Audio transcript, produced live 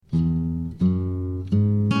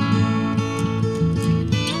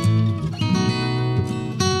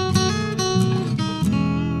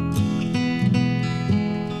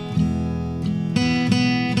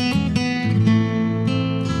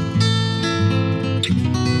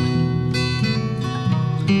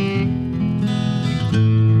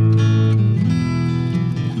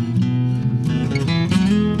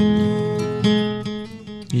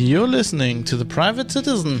listening to The Private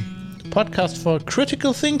Citizen, podcast for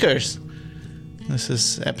critical thinkers. This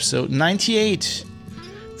is episode 98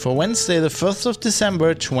 for Wednesday, the 1st of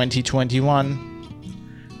December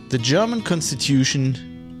 2021. The German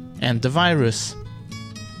Constitution and the virus.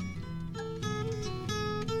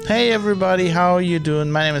 Hey everybody, how are you doing?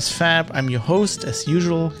 My name is Fab. I'm your host, as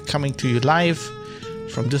usual, coming to you live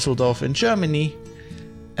from Düsseldorf in Germany.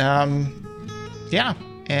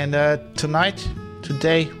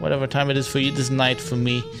 Today, whatever time it is for you, this night for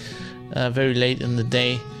me, very late in the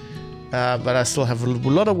day, but I still have a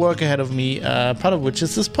lot of work ahead of me, part of which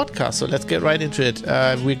is this podcast, so let's get right into it.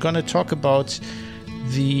 We're going to talk about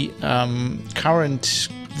the current,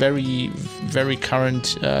 very, very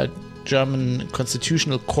current German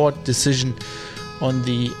Constitutional Court decision on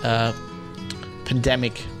the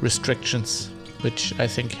pandemic restrictions, which I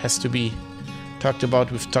think has to be talked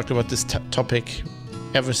about. We've talked about this topic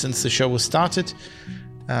ever since the show was started.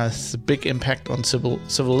 It's a big impact on civil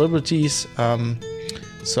liberties.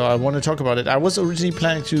 So I want to talk about it. I was originally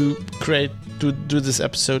planning to do this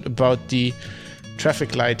episode about the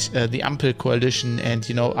traffic light, the Ampel coalition, and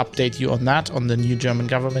update you on that, on the new German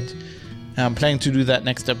government. I'm planning to do that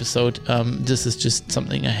next episode. This is just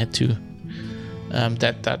something I had to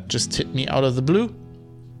that just hit me out of the blue,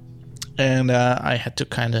 and I had to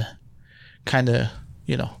kind of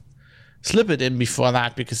slip it in before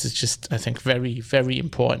that, because it's just, I think, very, very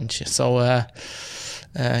important. So,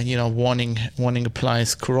 warning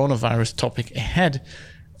applies. Coronavirus topic ahead.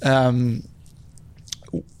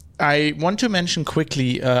 I want to mention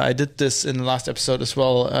quickly, I did this in the last episode as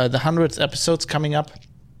well, the 100th episode's coming up.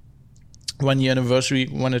 1 year anniversary.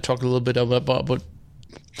 Want to talk a little bit about okay,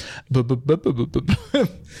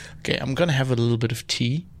 I'm going to have a little bit of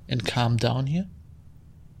tea and calm down here.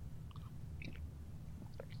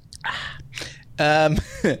 I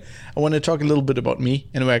want to talk a little bit about me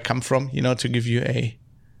and where I come from, to give you a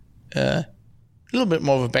little bit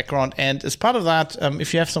more of a background. And as part of that,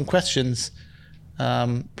 if you have some questions,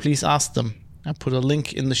 please ask them. I put a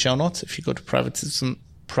link in the show notes. If you go to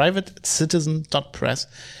privatecitizen.press.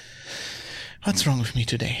 What's wrong with me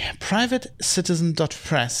today?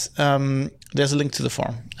 privatecitizen.press. There's a link to the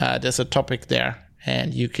forum. There's a topic there,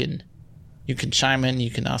 and you can chime in,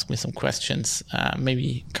 you can ask me some questions,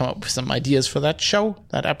 maybe come up with some ideas for that show,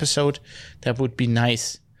 that episode. That would be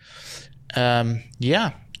nice. And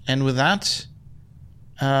with that,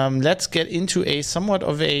 let's get into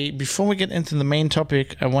before we get into the main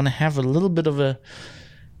topic, I want to have a little bit of a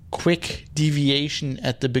quick deviation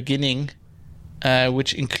at the beginning,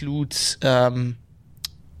 which includes a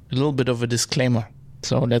little bit of a disclaimer.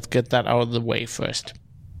 So let's get that out of the way first.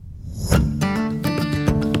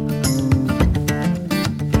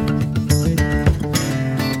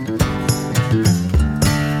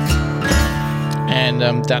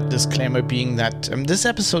 And that disclaimer being that this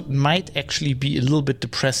episode might actually be a little bit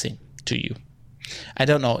depressing to you. I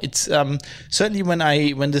don't know. It's certainly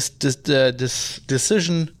when this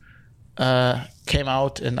decision came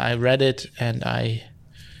out and I read it and I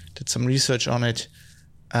did some research on it,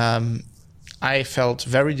 I felt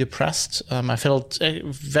very depressed. I felt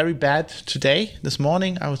very bad this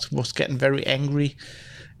morning. I was getting very angry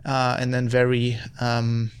and then very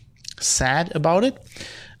sad about it.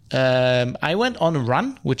 I went on a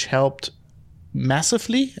run, which helped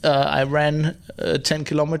massively. I ran 10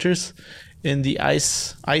 kilometers in the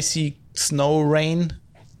icy snow rain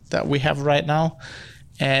that we have right now,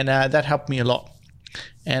 and that helped me a lot.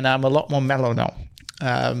 And I'm a lot more mellow now.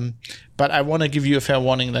 But I want to give you a fair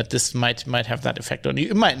warning that this might have that effect on you.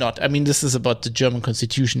 It might not. I mean, this is about the German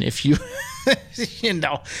Constitution. If you,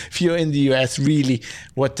 if you're in the US, really,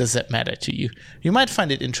 what does that matter to you? You might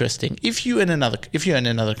find it interesting. If you're in another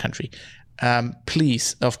country,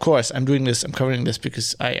 please, of course, I'm covering this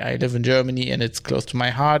because I live in Germany and it's close to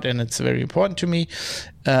my heart and it's very important to me.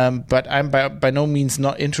 But I'm by no means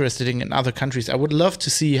not interested in other countries. I would love to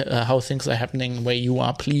see how things are happening where you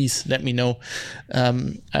are. Please let me know.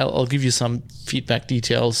 I'll give you some feedback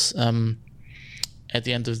details at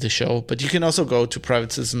the end of the show. But you can also go to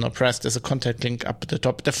Private Citizen or Press. There's a contact link up at the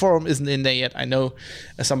top. The forum isn't in there yet. I know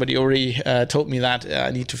somebody already told me that. I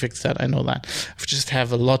need to fix that. I know that. I just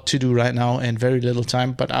have a lot to do right now and very little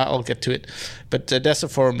time, but I'll get to it. But there's a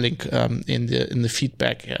forum link in the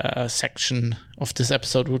feedback section of this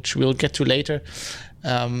episode, which we'll get to later.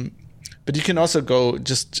 But you can also go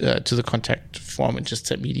just to the contact form and just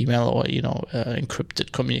send me an email or,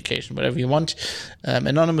 encrypted communication, whatever you want,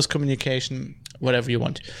 anonymous communication, whatever you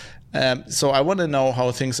want. So I want to know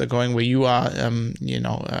how things are going where you are.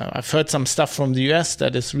 I've heard some stuff from the US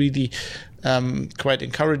that is really quite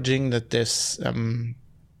encouraging, that there's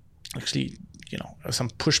actually some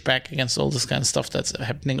pushback against all this kind of stuff that's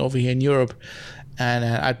happening over here in Europe. And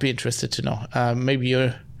I'd be interested to know. Maybe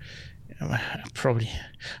you're probably,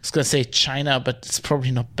 I was going to say China, but it's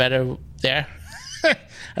probably not better there.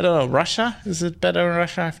 I don't know. Russia? Is it better in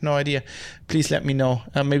Russia? I have no idea. Please let me know.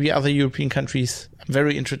 Maybe other European countries. I'm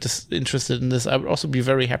very interested in this. I would also be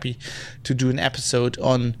very happy to do an episode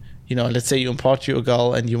on, let's say you're in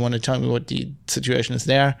Portugal and you want to tell me what the situation is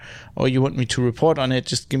there, or you want me to report on it.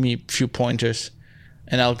 Just give me a few pointers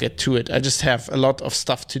and I'll get to it. I just have a lot of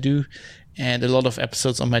stuff to do and a lot of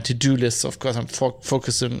episodes on my to-do list. Of course, I'm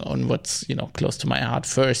focusing on what's, close to my heart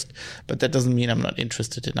first, but that doesn't mean I'm not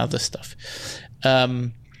interested in other stuff.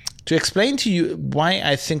 To explain to you why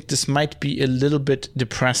I think this might be a little bit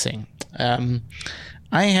depressing.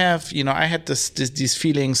 I had these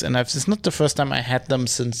feelings, and it's not the first time I had them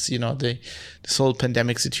since, this whole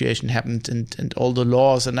pandemic situation happened and all the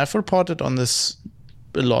laws, and I've reported on this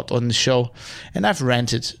a lot on the show, and I've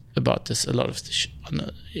ranted about this a lot of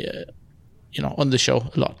on the show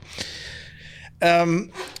a lot.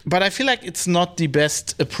 But I feel like it's not the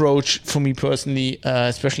best approach for me personally,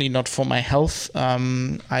 especially not for my health.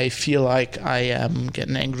 I feel like I am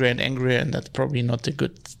getting angrier and angrier, and that's probably not a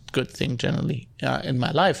good thing generally in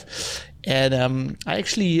my life. And I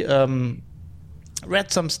actually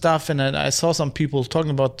read some stuff, and I saw some people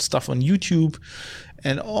talking about stuff on YouTube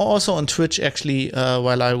and also on Twitch actually,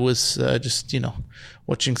 while I was just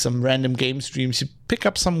watching some random game streams. You pick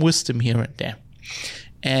up some wisdom here and there.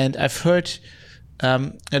 And I've heard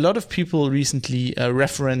a lot of people recently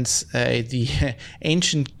reference the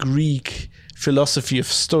ancient Greek philosophy of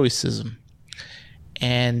stoicism.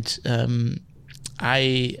 And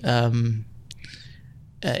I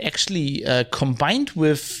actually combined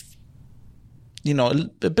with,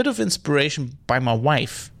 a bit of inspiration by my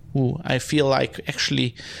wife, who I feel like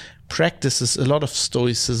actually practices a lot of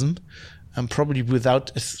stoicism, probably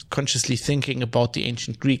without consciously thinking about the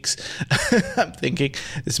ancient Greeks. I'm thinking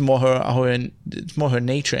it's more her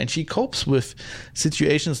nature, and she copes with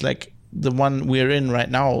situations like the one we're in right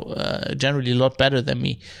now generally a lot better than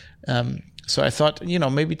me. So I thought,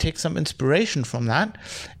 maybe take some inspiration from that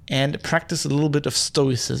and practice a little bit of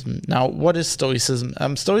stoicism. Now, what is stoicism?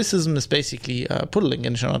 Stoicism is basically, put a link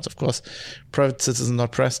in the show notes, of course,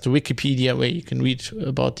 privatecitizen.press, to Wikipedia, where you can read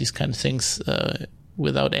about these kind of things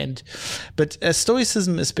without end. But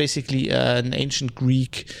stoicism is basically an ancient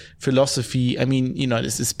Greek philosophy. I mean,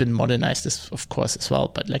 this has been modernized, of course, as well.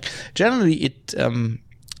 But generally, it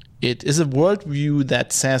is a worldview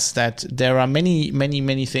that says that there are many, many,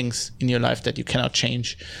 many things in your life that you cannot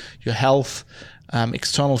change. Your health,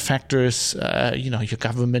 external factors, your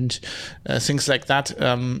government, things like that,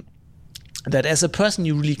 that as a person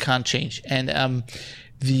you really can't change. And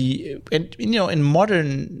in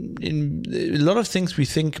a lot of things we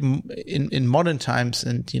think in modern times,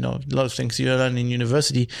 and a lot of things you learn in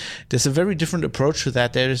university, there's a very different approach to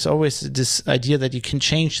that. There is always this idea that you can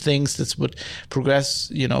change things. That's what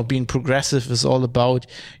being progressive is all about.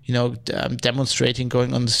 Demonstrating,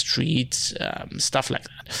 going on the streets, stuff like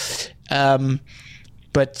that.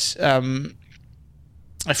 But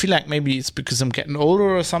I feel like maybe it's because I'm getting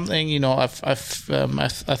older or something. I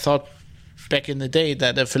thought back in the day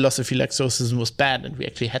that a philosophy like stoicism was bad and we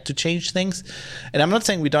actually had to change things. And I'm not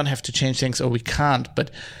saying we don't have to change things or we can't,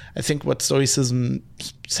 but I think what stoicism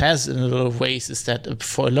says in a lot of ways is that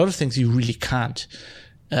for a lot of things you really can't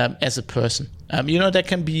as a person. There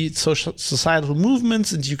can be societal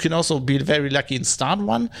movements, and you can also be very lucky and start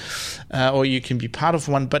one, or you can be part of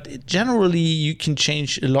one, but generally you can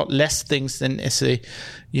change a lot less things than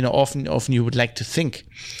often you would like to think.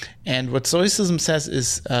 And what stoicism says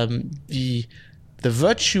is the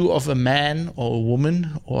virtue of a man or a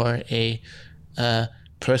woman or a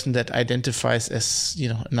person that identifies as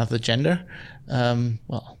another gender,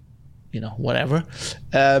 whatever.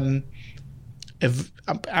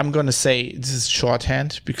 I'm going to say this is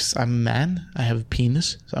shorthand because I'm a man. I have a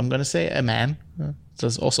penis. So I'm going to say a man.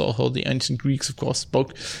 That's also how the ancient Greeks, of course,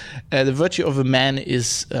 spoke. The virtue of a man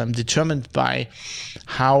is determined by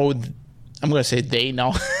how, I'm going to say they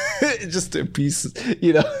now, just a piece, to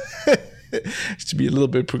be a little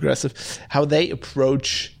bit progressive, how they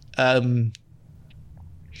approach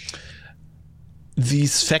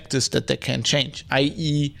these factors that they can change,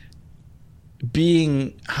 i.e.,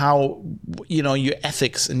 being how your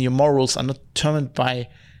ethics and your morals are not determined by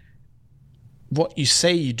what you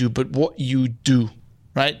say you do, but what you do,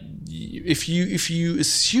 right? If you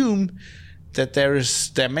assume that there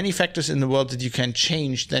are many factors in the world that you can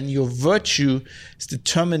change, then your virtue is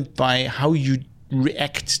determined by how you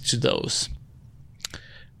react to those,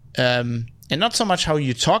 and not so much how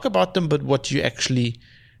you talk about them, but what you actually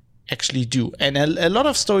actually do. And a lot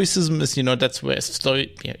of stoicism is, that's where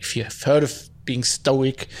if you have heard of being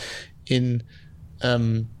stoic in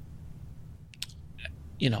in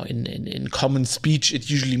common speech, it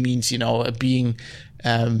usually means, being,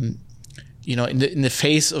 in the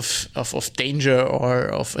face of danger or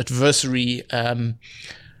of adversary,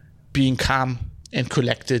 being calm and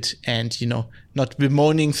collected and, not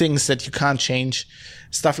bemoaning things that you can't change,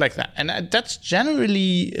 stuff like that. And that's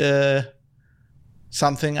generally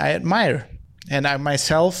something I admire. And I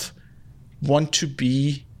myself want to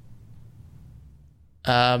be,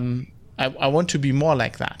 I want to be more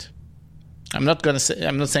like that. I'm not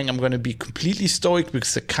saying I'm going to be completely stoic,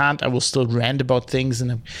 because I can't. I will still rant about things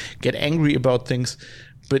and get angry about things.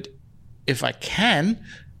 But if I can,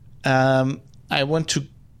 I want to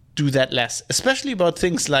do that less, especially about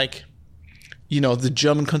things like, the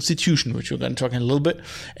German constitution, which we're going to talk in a little bit,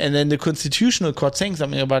 and then the constitutional court saying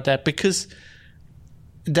something about that, because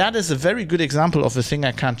that is a very good example of a thing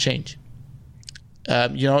I can't change.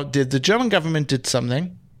 The German government did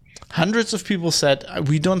something. Hundreds of people said,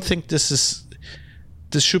 we don't think this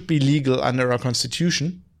should be legal under our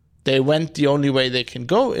constitution. They went the only way they can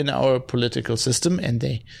go in our political system, and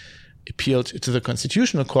they appealed to the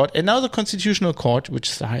constitutional court. And now the constitutional court, which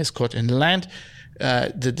is the highest court in the land,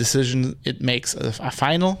 the decision it makes a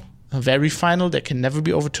very final, that can never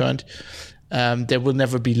be overturned. They will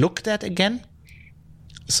never be looked at again.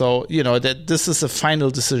 So, that this is a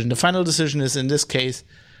final decision. The final decision is, in this case,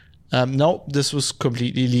 no, this was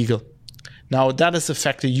completely legal. Now, that is a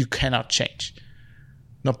factor you cannot change.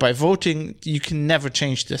 Not by voting, you can never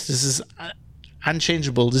change this. This is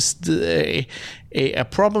unchangeable. A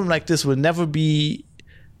problem like this will never be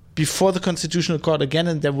before the Constitutional Court again,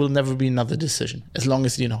 and there will never be another decision, as long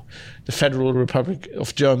as, the Federal Republic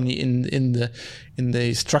of Germany in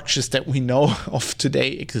the structures that we know of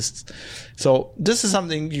today exists. So this is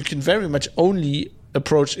something you can very much only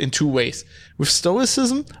approach in two ways: with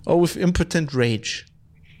stoicism or with impotent rage.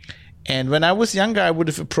 And when I was younger, I would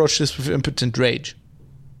have approached this with impotent rage.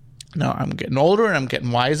 Now I'm getting older and I'm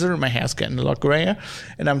getting wiser, and my hair's getting a lot grayer,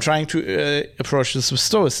 and I'm trying to approach this with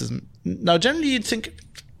stoicism. Now, generally, you'd think,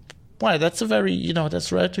 wow, that's a very,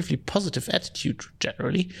 that's a relatively positive attitude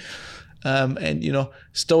generally. And,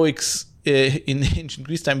 Stoics in ancient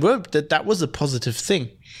Greece time were that was a positive thing.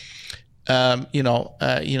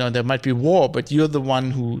 There might be war, but you're the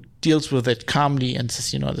one who deals with it calmly and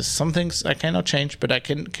says, there's some things I cannot change, but I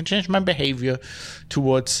can change my behavior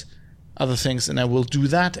towards other things, and I will do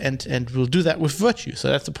that, and will do that with virtue. So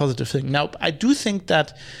that's a positive thing. Now, I do think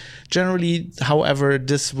that generally, however,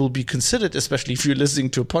 this will be considered, especially if you're listening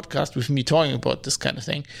to a podcast with me talking about this kind of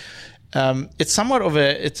thing, it's somewhat of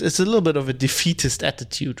it's a little bit of a defeatist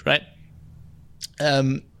attitude, right?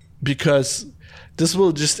 Because this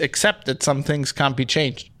will just accept that some things can't be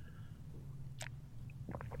changed.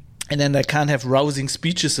 And then I can't have rousing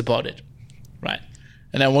speeches about it, right?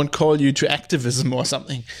 And I won't call you to activism or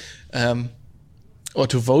something, or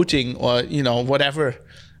to voting, or, whatever.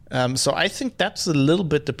 So I think that's a little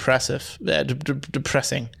bit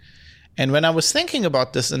depressing. And when I was thinking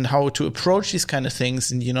about this and how to approach these kind of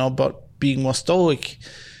things, and, about being more stoic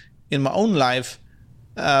in my own life,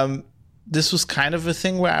 this was kind of a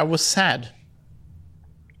thing where I was sad,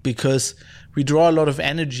 because we draw a lot of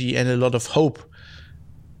energy and a lot of hope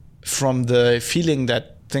from the feeling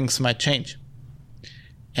that things might change.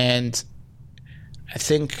 And I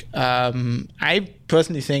think, I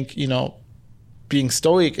personally think, being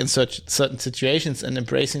stoic in certain situations and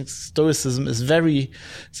embracing stoicism is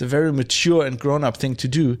it's a very mature and grown-up thing to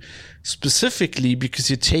do, specifically because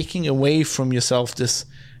you're taking away from yourself this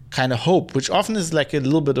kind of hope, which often is like a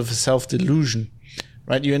little bit of a self-delusion,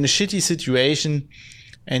 right? You're in a shitty situation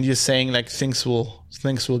and you're saying like things will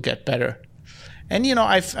get better. And,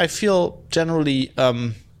 I feel generally,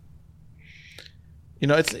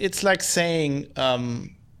 it's like saying,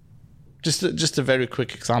 just a very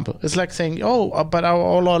quick example. It's like saying, but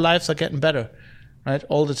all our lives are getting better, right?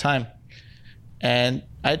 All the time. And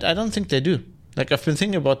I don't think they do. Like, I've been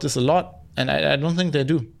thinking about this a lot, and I don't think they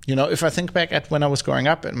do. If I think back at when I was growing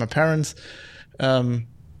up and my parents, I'm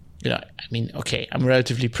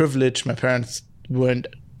relatively privileged. My parents weren't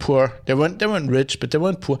poor. They weren't rich, but they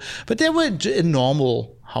weren't poor. But they were a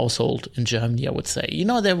normal household in Germany, I would say.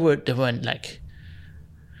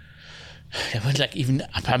 They weren't like even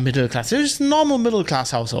upper middle class. They're just a normal middle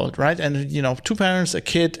class household, right? And two parents, a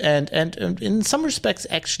kid, and in some respects,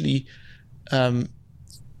 actually, our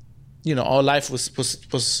life was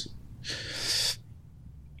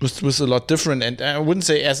a lot different, and I wouldn't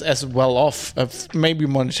say as well off, maybe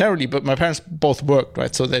monetarily, but my parents both worked,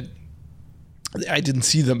 right? So that I didn't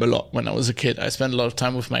see them a lot when I was a kid. I spent a lot of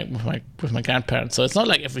time with my grandparents, so it's not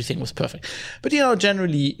like everything was perfect. But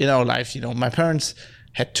generally in our life, my parents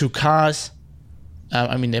had 2 cars.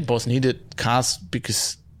 They both needed cars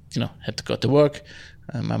because had to go to work.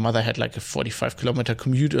 My mother had like a 45-kilometer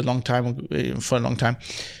commute for a long time.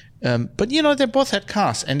 But they both had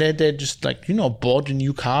cars, and they just bought a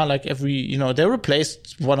new car like every they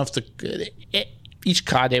replaced one of each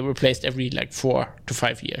car they replaced every like 4 to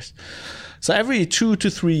 5 years. So every 2 to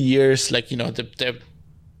 3 years, they'd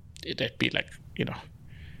be like,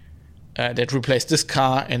 they'd replace this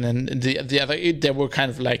car, and then the other, they were kind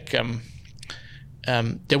of like,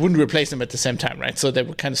 they wouldn't replace them at the same time, right? So they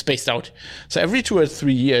were kind of spaced out. So every 2 or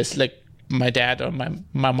 3 years, like my dad or my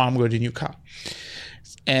mom got a new car.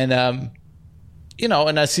 And,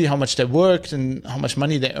 and I see how much they worked and how much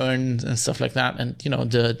money they earned and stuff like that. And,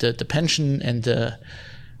 the pension and that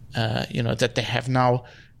they have now.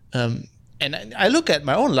 And I look at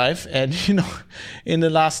my own life, and in the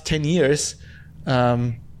last 10 years,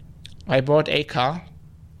 I bought a car.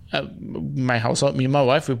 My household, me and my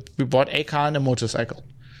wife, we bought a car and a motorcycle.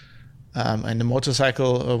 And the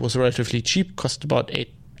motorcycle was relatively cheap, cost about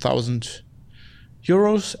 8,000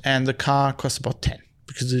 euros, and the car cost about 10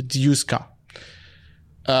 because it's a used car.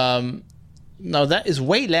 Now that is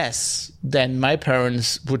way less than my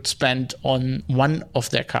parents would spend on one of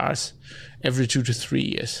their cars every 2 to 3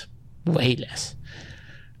 years. Way less.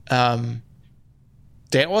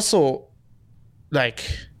 They also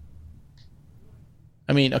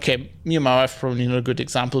me and my wife probably not a good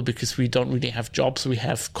example because we don't really have jobs. We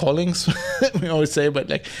have callings, we always say,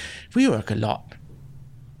 but we work a lot.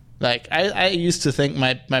 I used to think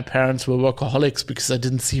my parents were workaholics because I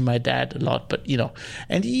didn't see my dad a lot, but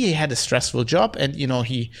and he had a stressful job, and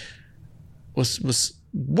he was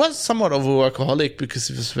somewhat of a workaholic because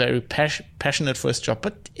he was very passionate for his job,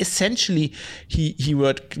 but essentially he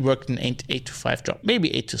worked an 8 to 5 job,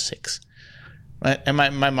 maybe 8 to 6, right? And my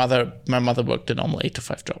mother worked a normal 8 to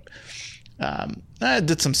 5 job. I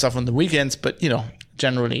did some stuff on the weekends, but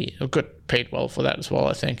generally got paid well for that as well,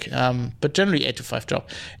 I think. But generally 8 to 5 job,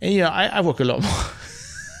 and I work a lot more,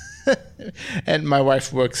 and my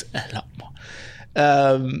wife works a lot more,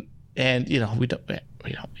 and we don't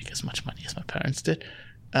make as much money as my parents did.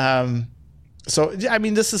 So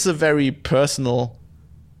this is a very personal.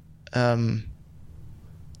 We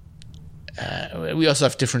also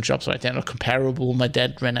have different jobs, right? They're not comparable. My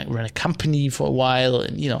dad ran a company for a while,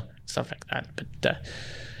 and stuff like that. But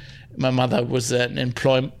my mother was an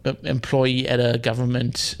employee at a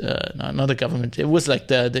government, not a government. It was like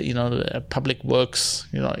the public works,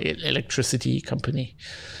 electricity company,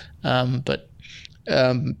 but.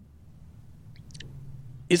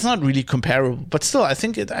 It's not really comparable, but still, I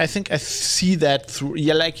think I see that through.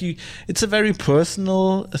 It's a very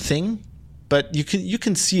personal thing, but you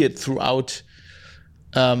can see it throughout.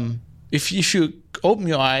 If you open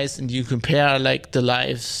your eyes and you compare the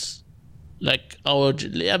lives,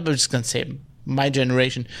 I'm just gonna say my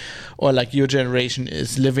generation, or your generation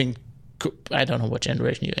is living. I don't know what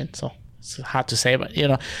generation you're in, so it's hard to say, but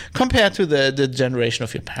compared to the generation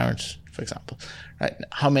of your parents, for example, right?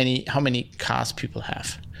 How many cars people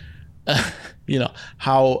have,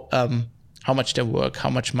 how much they work, how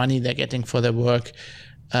much money they're getting for their work.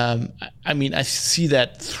 I see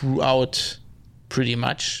that throughout pretty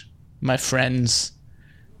much my friends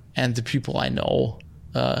and the people I know.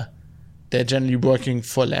 They're generally working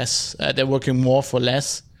for less. They're working more for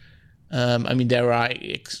less. There are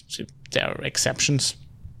exceptions,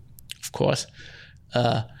 of course,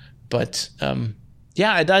 but.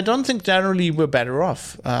 I don't think generally we're better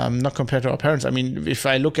off, not compared to our parents. If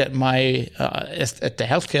I look at at the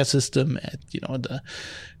healthcare system, at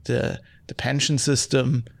the pension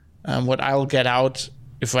system, what I'll get out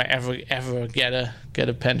if I ever get a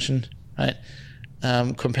pension, right?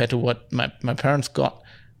 Compared to what my parents got.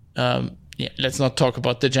 Let's not talk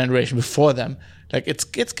about the generation before them. It's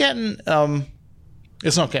getting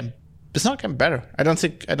it's not getting better. I don't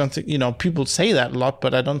think people say that a lot,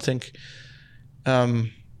 but I don't think.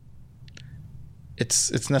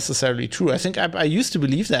 It's necessarily true. I think I used to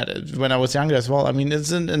believe that when I was younger as well.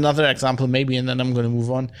 It's another example maybe, and then I'm going to move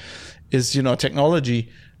on. Is technology,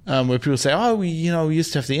 where people say, oh, we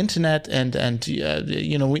used to have the internet, and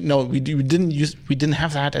we didn't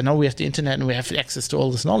have that, and now we have the internet and we have access to all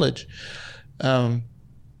this knowledge,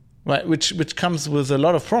 right? Which comes with a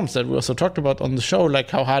lot of problems that we also talked about on the show, like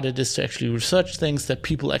how hard it is to actually research things, that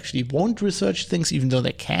people actually won't research things even though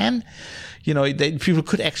they can. People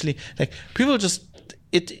could actually people just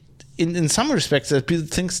in some respects that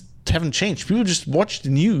things haven't changed. People just watch the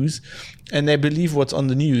news and they believe what's on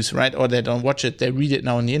the news, right? Or they don't watch it, they read it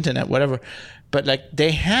now on the internet, whatever. but like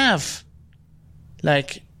they have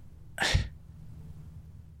like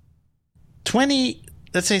 20,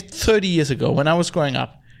 let's say 30 years ago when I was growing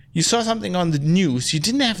up, you saw something on the news, you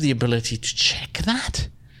didn't have the ability to check that.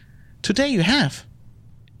 Today you have.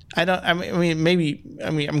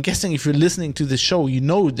 I'm guessing if you're listening to the show, you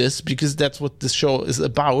know this because that's what this show is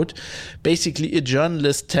about. Basically, a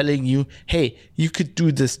journalist telling you, hey, you could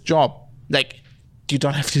do this job. Like, you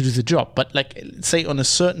don't have to do the job, but like, say on a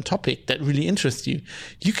certain topic that really interests you,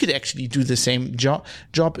 you could actually do the same job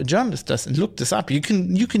a journalist does and look this up. You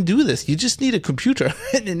can do this. You just need a computer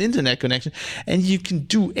and an internet connection, and you can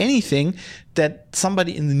do anything that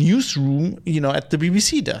somebody in the newsroom, at the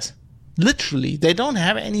BBC does. Literally, they don't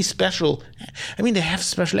have any special. I mean, they have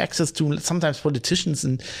special access to sometimes politicians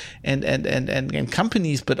and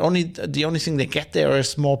companies, but the only thing they get there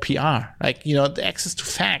is more PR. Like, the access to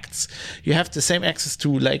facts. You have the same access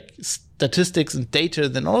to like statistics and data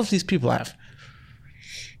than all of these people have.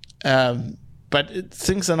 But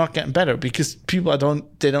things are not getting better because people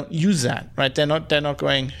they don't use that, right? They're not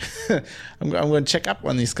going, I'm going to check up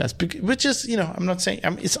on these guys, which is, I'm not saying,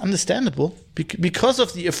 it's understandable because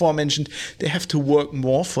of the aforementioned, they have to work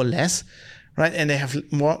more for less, right? And they have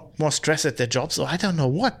more stress at their jobs, or I don't know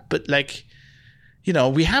what, but like,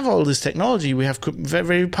 we have all this technology. We have very,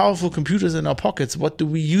 very powerful computers in our pockets. What do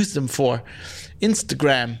we use them for?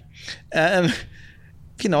 Instagram.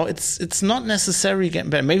 It's not necessarily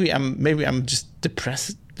getting better. Maybe I'm just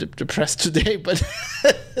depressed today, but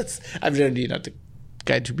I'm really not the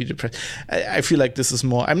guy to be depressed. I feel like this is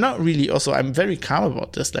more. I'm not really. Also, I'm very calm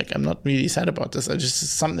about this. Like, I'm not really sad about this. I just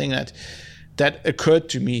something that occurred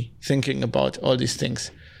to me thinking about all these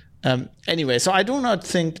things. Anyway, so I do not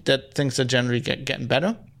think that things are generally getting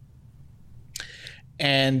better,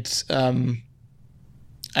 and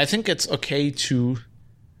I think it's okay to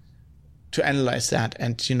analyze that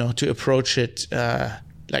and, to approach it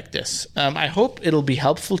like this. I hope it'll be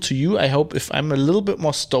helpful to you. I hope if I'm a little bit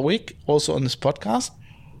more stoic also on this podcast,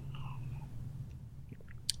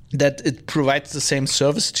 that it provides the same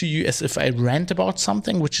service to you as if I rant about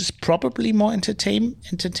something, which is probably more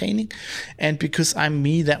entertaining. And because I'm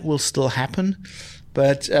me, that will still happen.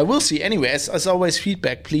 But we'll see. Anyway, as always,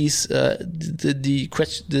 feedback, please. The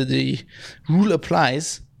rule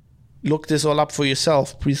applies. Look this all up for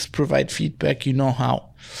yourself. Please provide feedback. You know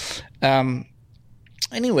how.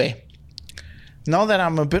 Anyway, now that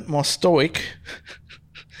I'm a bit more stoic,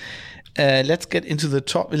 let's get into the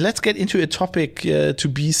top. Let's get into a topic to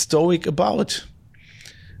be stoic about,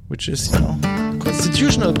 which is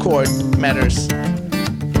constitutional court matters.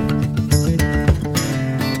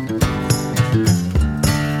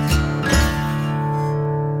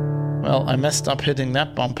 Well, I messed up hitting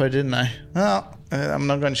that bumper, didn't I? Well, I'm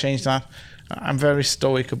not going to change that. I'm very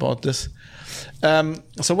stoic about this.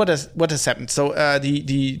 So what has happened? So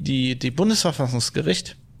the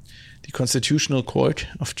Bundesverfassungsgericht, the Constitutional Court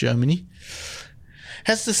of Germany,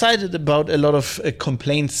 has decided about a lot of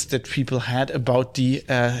complaints that people had about the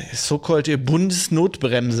so-called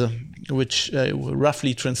Bundesnotbremse, which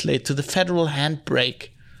roughly translate to the federal handbrake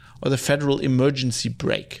or the federal emergency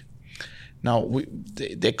brake. Now,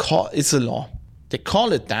 they call it's a law. They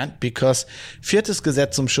call it that because 4.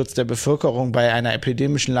 Gesetz zum Schutz der Bevölkerung bei einer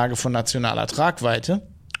epidemischen Lage von nationaler Tragweite,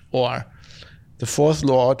 or the 4th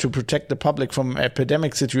law to protect the public from an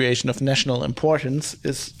epidemic situation of national importance,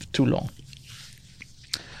 is too long.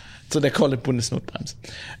 So they call it Bundesnotbremse.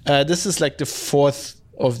 This is like the 4th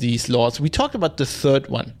of these laws. We talked about the 3rd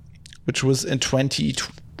one, which was in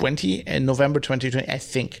 2020, in November 2020, I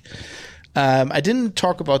think. I didn't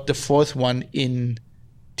talk about the 4th one in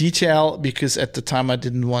detail because at the time I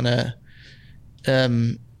didn't want to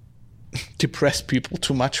depress people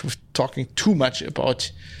too much with talking too much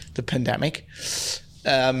about the pandemic.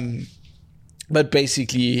 But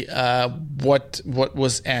basically, what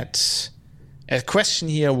was at question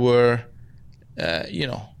here were,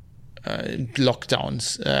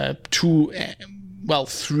 lockdowns.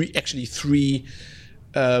 Three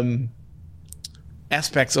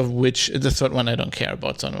aspects of which the 3rd one I don't care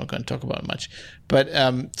about, so I'm not going to talk about it much. But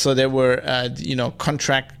so there were,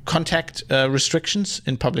 contact restrictions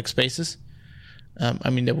in public spaces.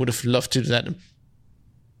 They would have loved to do that,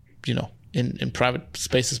 in private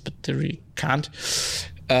spaces, but they really can't.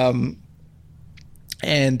 And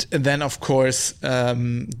then, of course,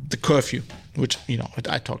 the curfew, which,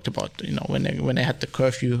 I talked about, when they had the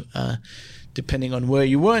curfew, depending on where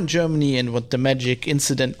you were in Germany and what the magic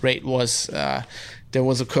incident rate was, there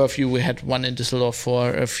was a curfew. We had one in Düsseldorf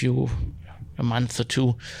for a month or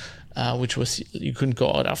two, which was you couldn't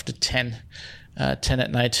go out after 10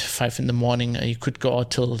 at night, 5 in the morning. You could go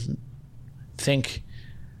out till, I think,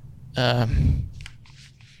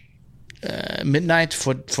 midnight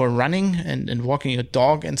for running and walking your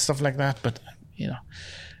dog and stuff like that. But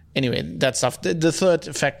anyway, that stuff. The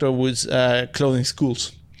third factor was closing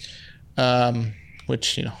schools,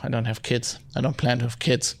 which I don't have kids. I don't plan to have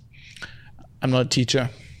kids. I'm not a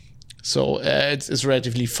teacher, so it's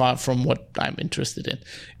relatively far from what I'm interested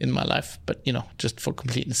in my life. But just for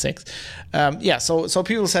completeness sake, So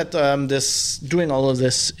people said this doing all of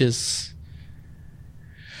this is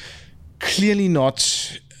clearly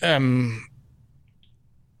not.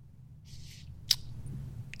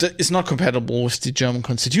 It's not compatible with the German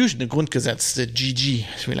constitution, the Grundgesetz, the GG,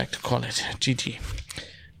 as we like to call it, GG.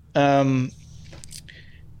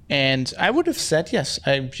 And I would have said yes.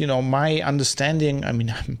 My understanding. I mean,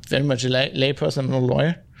 I'm very much a layperson. I'm not a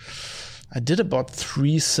lawyer. I did about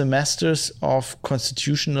 3 semesters of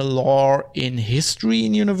constitutional law in history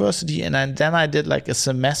in university, and then I did like a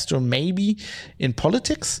semester maybe in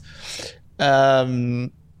politics. But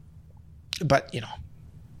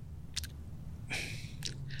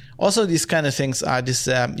also these kind of things are this.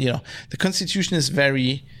 The constitution is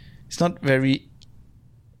it's not very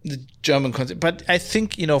the German constitution, but I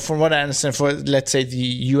think from what I understand, for let's say the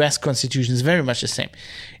U.S. constitution is very much the same.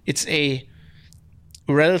 It's a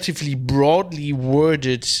relatively broadly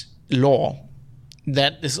worded law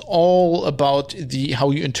that is all about how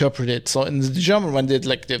you interpret it. So in the German one, the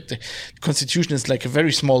constitution is like a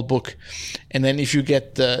very small book, and then if you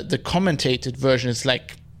get the commentated version, it's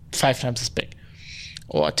like 5 times as big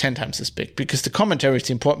or 10 times as big, because the commentary is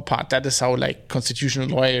the important part. That is how like constitutional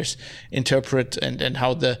lawyers interpret and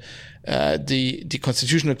how the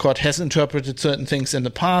constitutional court has interpreted certain things in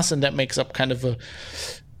the past, and that makes up kind of a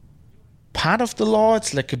part of the law.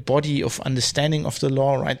 It's like a body of understanding of the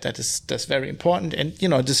law, right? That's very important. And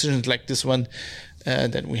decisions like this one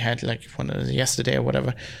that we had like yesterday or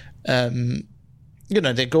whatever,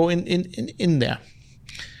 they go in there.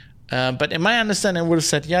 But in my understanding, I would have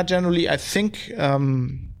said, generally, I think my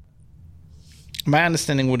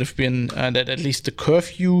understanding would have been that at least the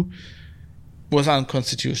curfew was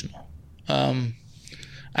unconstitutional.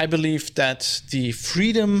 I believe that the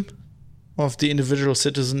freedom of the individual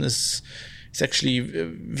citizen is actually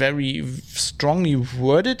very strongly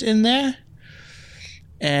worded in there,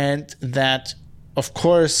 and that, of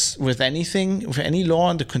course, with any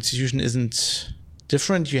law, the constitution isn't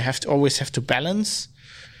different. You always have to balance.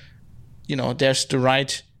 There's the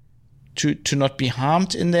right to not be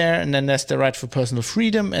harmed in there, and then there's the right for personal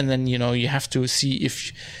freedom, and then you have to see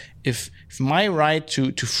if my right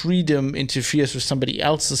to freedom interferes with somebody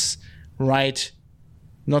else's right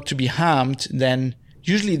not to be harmed, then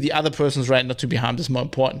usually the other person's right not to be harmed is more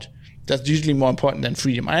important. That's usually more important than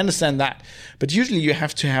freedom. I understand that, but usually you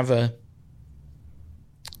have to have a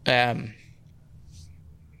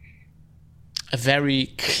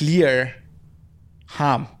very clear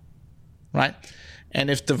harm, right?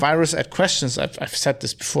 And if the virus at questions, I've said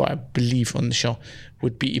this before, I believe on the show,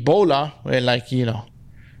 would be Ebola, where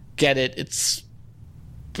get it, it's,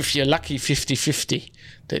 if you're lucky, 50-50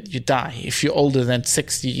 that you die. If you're older than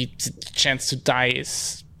 60, the chance to die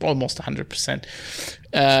is almost 100%.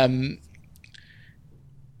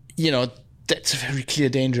 That's a very clear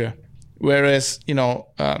danger. Whereas,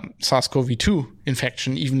 SARS-CoV-2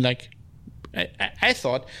 infection, even like, I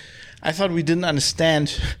thought we didn't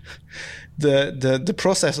understand the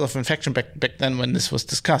process of infection back then when this was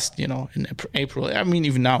discussed, in April. I mean,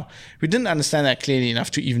 even now, we didn't understand that clearly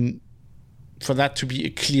enough for that to be a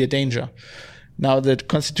clear danger. Now, the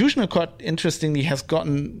Constitutional Court, interestingly, has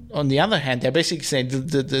gotten, on the other hand, they're basically saying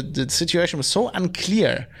the situation was so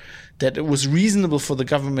unclear that it was reasonable for the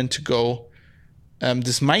government to go,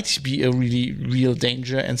 this might be a really real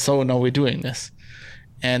danger, and so now we're doing this.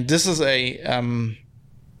 And this is an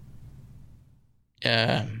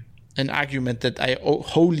argument that I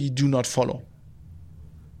wholly do not follow.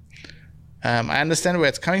 I understand where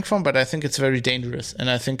it's coming from, but I think it's very dangerous. And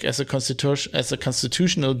I think as a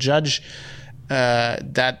constitutional judge,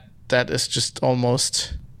 that is just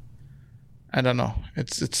almost, I don't know.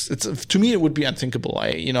 It's to me it would be unthinkable.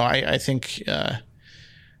 I think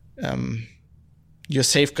you're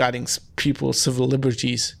safeguarding people's civil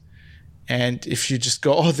liberties, and if you just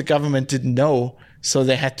go, the government didn't know, so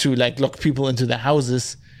they had to lock people into their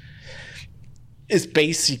houses, it's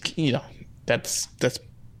basically that's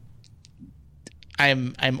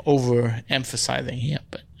I'm overemphasizing here,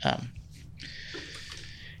 but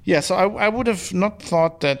so I would have not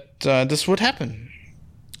thought that this would happen,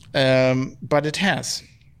 but it has.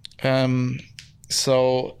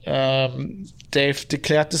 They've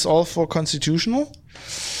declared this all for constitutional.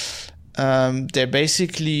 They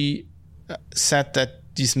basically said that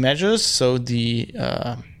these measures, so the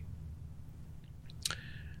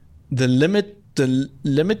the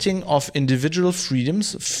limiting of individual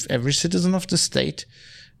freedoms of every citizen of the state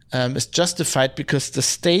is justified because the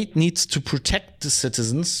state needs to protect the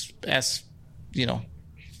citizens as,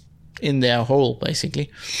 in their whole, basically,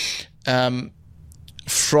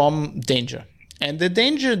 from danger. And the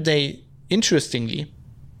danger they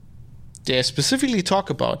specifically talk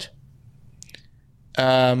about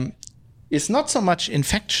is not so much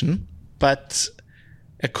infection, but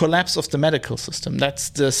a collapse of the medical system. That's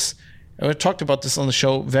this. We talked about this on the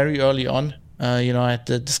show very early on. At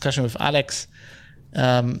the discussion with Alex.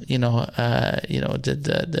 The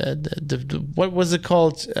what was it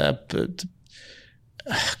called? God,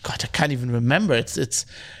 I can't even remember. It's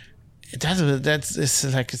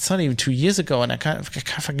not even 2 years ago, and I can't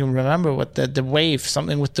fucking remember what the wave,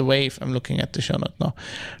 something with the wave. I'm looking at the show note now.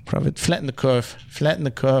 Probably flatten the curve.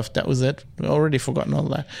 That was it. We already forgotten all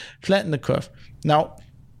that. Flatten the curve. Now,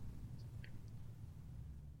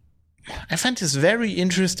 I find this very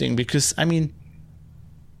interesting because, in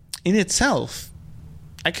itself,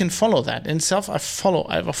 I can follow that. In itself, I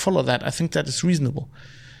follow that. I think that is reasonable.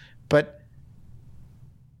 But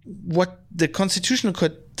what the Constitutional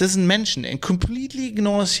Court doesn't mention and completely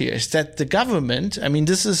ignores here is that the government,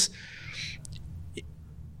 this is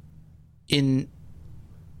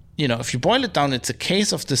if you boil it down, it's a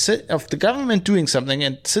case of the government doing something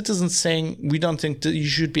and citizens saying, we don't think that you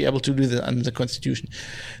should be able to do that under the Constitution.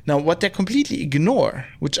 Now, what they completely ignore,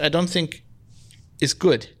 which I don't think is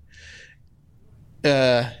good,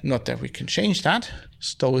 not that we can change that,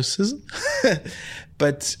 stoicism,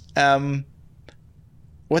 but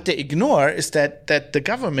what they ignore is that the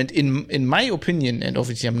government, in my opinion, and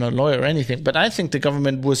obviously I'm not a lawyer or anything, but I think the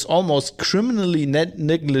government was almost criminally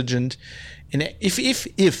negligent in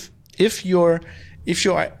if your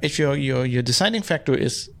deciding factor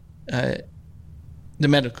is the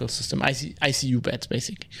medical system, ICU beds,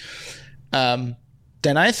 basically.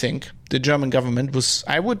 Then I think the German government was.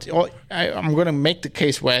 I'm going to make the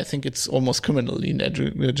case where I think it's almost criminally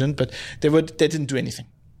negligent, but they didn't do anything.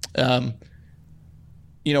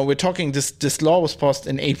 We're talking this law was passed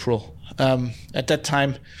in April. At that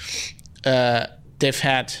time, they've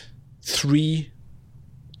had 3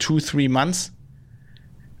 months.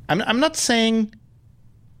 I'm not saying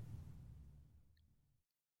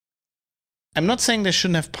they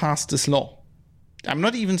shouldn't have passed this law. I'm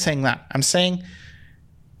not even saying that. I'm saying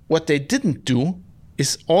what they didn't do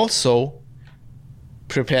is also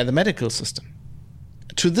prepare the medical system.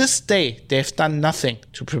 To this day, they've done nothing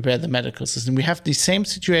to prepare the medical system. We have the same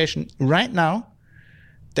situation right now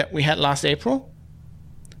that we had last April,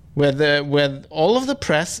 where all of the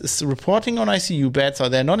press is reporting on ICU beds, how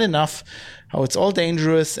they're not enough, how it's all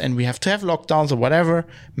dangerous, and we have to have lockdowns or whatever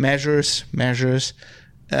measures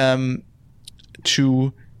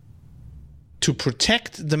to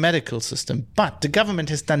protect the medical system. But the government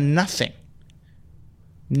has done nothing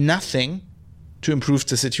to improve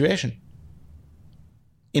the situation.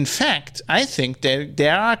 In fact, I think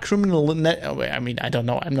there are criminal. I don't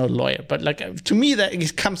know. I'm not a lawyer, but to me, that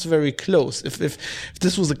it comes very close. If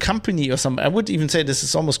this was a company or something, I would even say this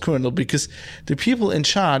is almost criminal because the people in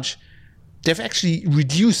charge, they've actually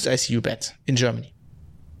reduced ICU beds in Germany.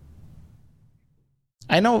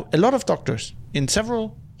 I know a lot of doctors in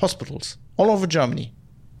several hospitals all over Germany,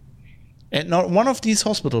 and not one of these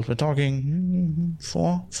hospitals. We're talking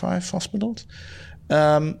 4, 5 hospitals.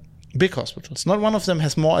 Big hospitals. Not one of them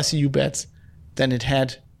has more ICU beds than it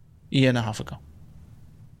had a year and a half ago.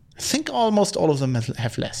 I think almost all of them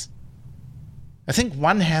have less. I think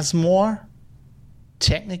one has more,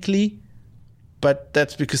 technically, but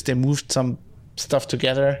that's because they moved some stuff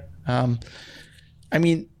together. The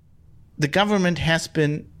government has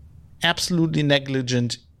been absolutely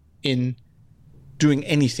negligent in doing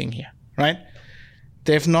anything here, right?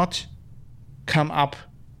 They've not come up.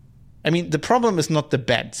 The problem is not the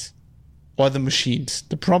beds or the machines.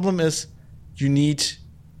 The problem is you need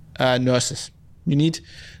nurses. You need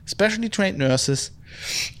specially trained nurses,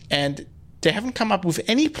 and they haven't come up with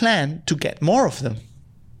any plan to get more of them.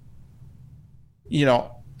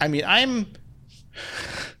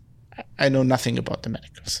 I know nothing about the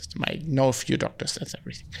medical system. I know a few doctors, that's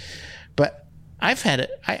everything. But I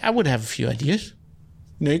would have a few ideas.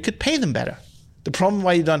 You could pay them better. The problem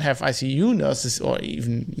why you don't have ICU nurses or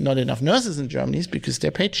even not enough nurses in Germany is because they're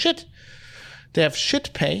paid shit. They have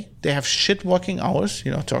shit pay. They have shit working hours,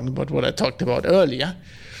 talking about what I talked about earlier.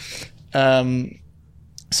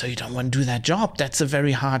 So you don't want to do that job. That's a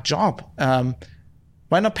very hard job.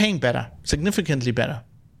 Why not paying better? Significantly better.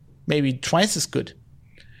 Maybe twice as good.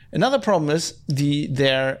 Another problem is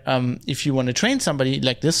if you want to train somebody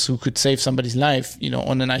like this who could save somebody's life,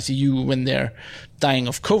 on an ICU when they're dying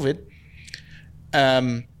of COVID,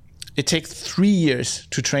 it takes 3 years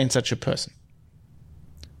to train such a person.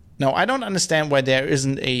 Now, I don't understand why there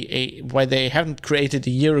isn't why they haven't created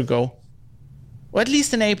a year ago, or at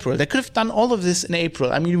least in April. They could have done all of this in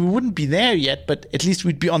April. I mean, we wouldn't be there yet, but at least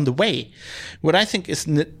we'd be on the way. What I think is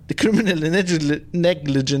the criminal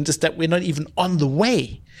negligence is that we're not even on the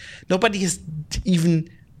way. Nobody has even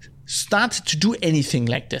started to do anything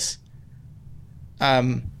like this.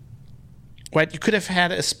 Right? You could have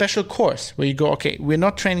had a special course where you go, okay, we're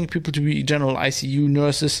not training people to be general ICU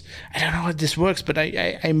nurses. I don't know how this works, but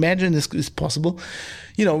I imagine this is possible.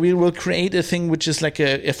 We will create a thing which is like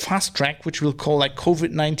a fast track, which we'll call like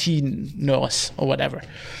COVID-19 nurse or whatever.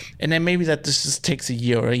 And then maybe that this just takes a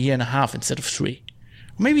year or a year and a half instead of 3.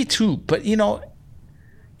 Or maybe 2. But,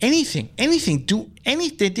 anything.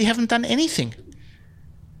 They haven't done anything.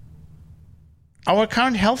 Our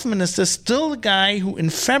current health minister is still the guy who in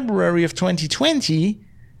February of 2020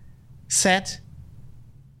 said,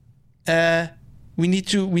 we need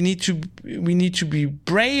to be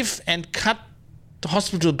brave and cut the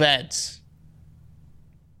hospital beds.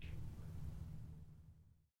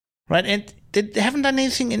 Right? And they haven't done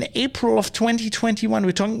anything in April of 2021.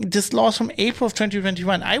 We're talking this law from April of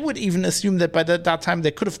 2021. I would even assume that by that time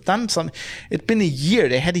they could have done something. It'd been a year.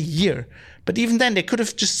 They had a year. But even then, they could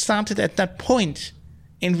have just started at that point,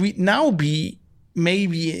 and we'd now be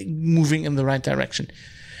maybe moving in the right direction.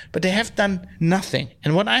 But they have done nothing.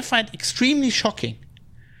 And what I find extremely shocking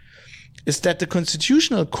is that the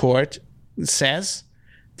Constitutional Court says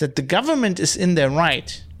that the government is in their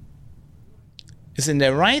right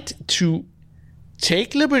to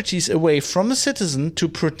take liberties away from a citizen to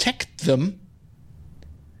protect them,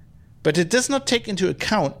 but it does not take into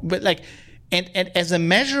account, And as a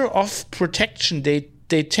measure of protection, they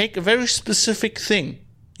take a very specific thing,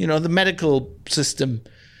 the medical system,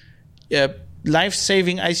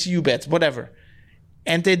 life-saving ICU beds, whatever.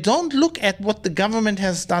 And they don't look at what the government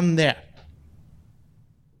has done there.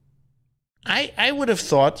 I would have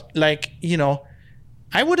thought,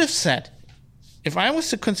 I would have said, if I was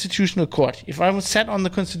the Constitutional Court, if I was sat on the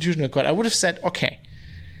Constitutional Court, I would have said, okay,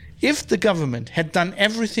 if the government had done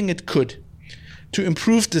everything it could to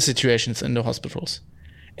improve the situations in the hospitals,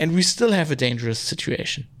 and we still have a dangerous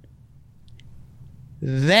situation,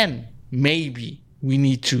 then maybe we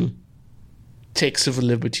need to take civil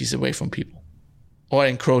liberties away from people or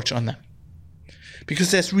encroach on them, because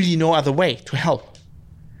there's really no other way to help.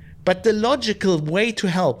 But the logical way to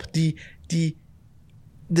help, the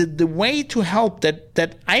way to help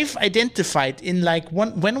that I've identified in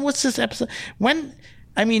when was this episode?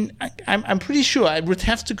 I'm pretty sure I would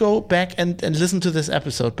have to go back and listen to this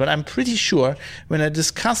episode, but I'm pretty sure when I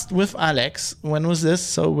discussed with Alex, when was this?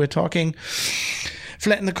 So we're talking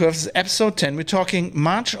Flatten the Curve, this is episode 10. We're talking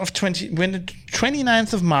March of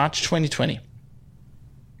 29th of March, 2020.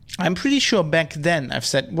 I'm pretty sure back then I've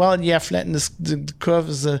said, well, yeah, flatten the curve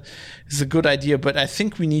is a good idea, but I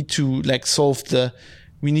think we need to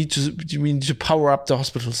we need to power up the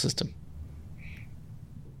hospital system.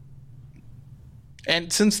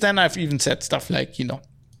 And since then, I've even said stuff like,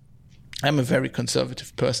 I'm a very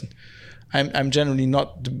conservative person. I'm generally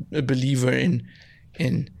not a believer in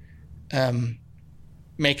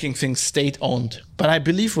making things state-owned. But I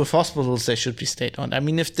believe with hospitals, they should be state-owned. I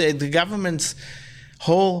mean, if the government's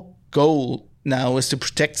whole goal now is to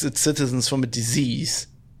protect its citizens from a disease,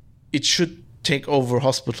 it should take over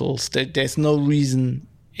hospitals. There's no reason,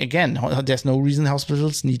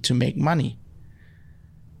 hospitals need to make money.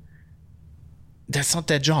 That's not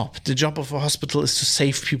their job. The job of a hospital is to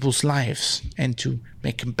save people's lives and to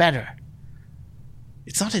make them better.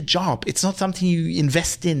 It's not a job. It's not something you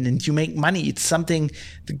invest in and you make money. It's something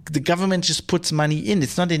the government just puts money in.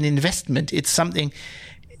 It's not an investment. It's something.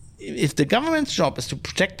 If the government's job is to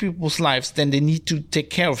protect people's lives, then they need to take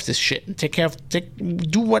care of this shit and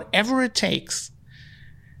do whatever it takes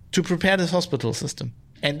to prepare this hospital system.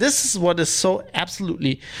 And this is what is so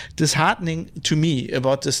absolutely disheartening to me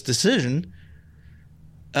about this decision.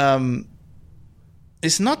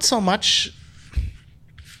 It's not so much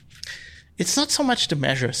the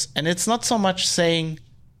measures, and it's not so much saying,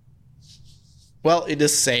 well, it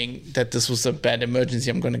is saying that this was a bad emergency.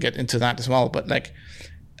 I'm going to get into that as well, but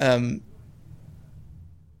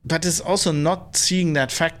but it's also not seeing that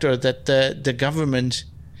factor that the government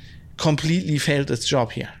completely failed its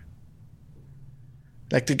job here.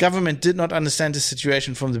 The government did not understand the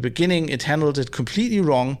situation from the beginning. It handled it completely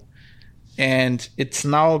wrong. And it's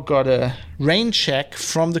now got a rain check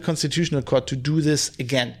from the Constitutional Court to do this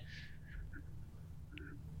again.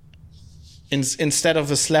 instead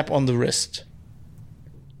of a slap on the wrist.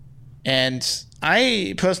 And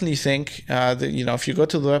I personally think that, if you go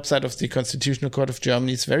to the website of the Constitutional Court of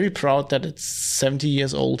Germany, it's very proud that it's 70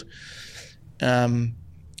 years old. And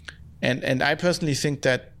I personally think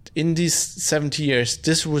that in these 70 years,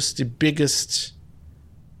 this was the biggest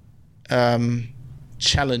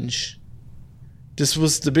challenge. This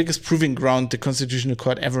was the biggest proving ground the Constitutional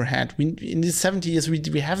Court ever had. In these 70 years,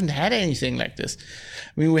 we haven't had anything like this. I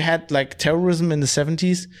mean, we had like terrorism in the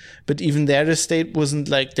 70s, but even there, the state wasn't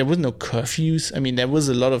like, there was no curfews. I mean, there was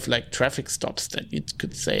a lot of like traffic stops that you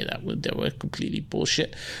could say that they were completely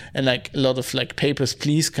bullshit, and like a lot of like papers,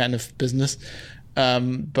 please kind of business.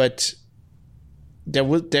 But there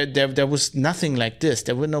was nothing like this.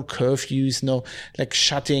 There were no curfews, no like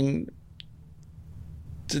shutting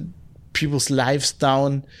people's lives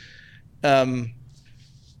down. That's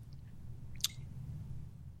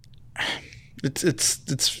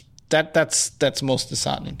most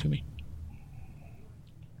disheartening to me.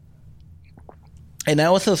 And I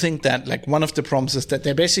also think that like one of the problems is that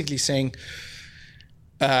they're basically saying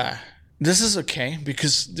this is okay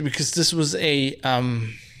because this was the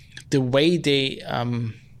way they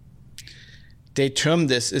term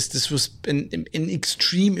this was an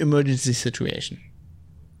extreme emergency situation.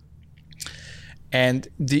 And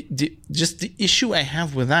the issue I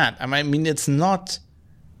have with that, I mean, it's not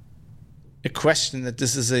a question that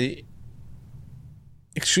this is a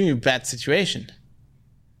extremely bad situation.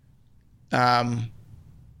 But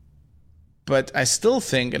I still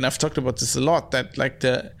think, and I've talked about this a lot, that like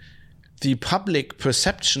the public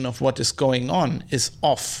perception of what is going on is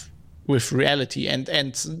off with reality, and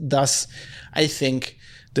thus I think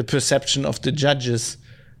the perception of the judges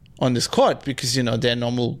on this court, because they're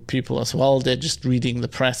normal people as well, they're just reading the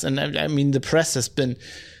press, and I mean the press has been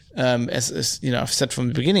as I've said from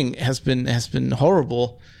the beginning, has been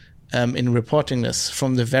horrible in reporting this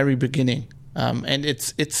from the very beginning, and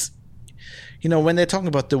it's when they're talking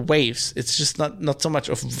about the waves, it's just not so much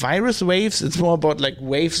of virus waves, it's more about like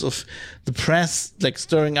waves of the press like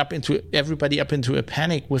stirring up into everybody up into a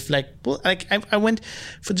panic with I went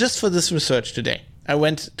for this research today, I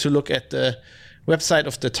went to look at the website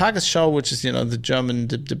of the Tagesschau, which is the German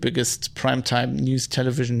the biggest primetime news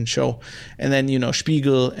television show, and then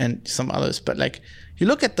Spiegel and some others. But like you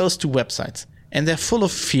look at those two websites, and they're full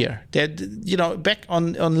of fear. They're back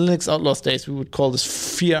on Linux Outlaws days, we would call this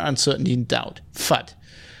fear, uncertainty, and doubt. FUD,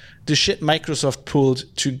 the shit Microsoft pulled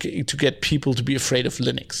to get people to be afraid of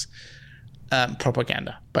Linux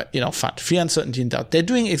propaganda. But FUD, fear, uncertainty, and doubt. They're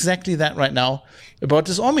doing exactly that right now about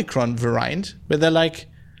this Omicron variant, where they're like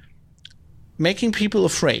making people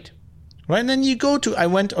afraid, right? And then I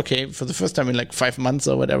went, for the first time in like 5 months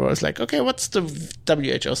or whatever, I was like, okay, what's the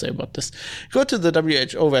WHO say about this? Go to the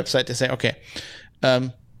WHO website, they say, okay,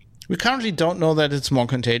 we currently don't know that it's more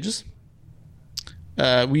contagious.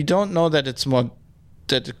 We don't know that it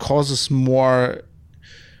causes more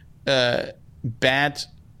bad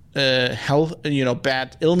health,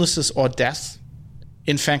 bad illnesses or deaths.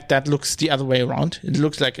 In fact, that looks the other way around. It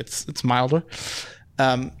looks like it's milder.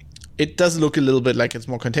 It does look a little bit like it's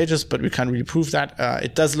more contagious, but we can't really prove that.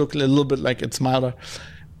 It does look a little bit like it's milder.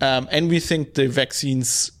 And we think the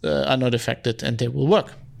vaccines are not affected and they will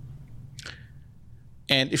work.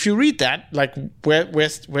 And if you read that, like where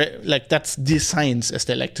like that's the science, as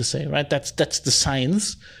they like to say, right? That's the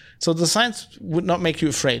science. So the science would not make you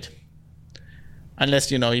afraid. Unless,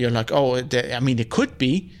 you're like, it could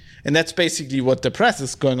be. And that's basically what the press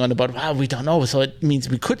is going on about. Wow, we don't know. So it means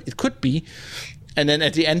it could be. And then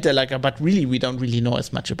at the end, they're like, but really, we don't really know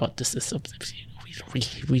as much about this. We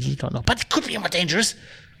really don't know. But it could be more dangerous.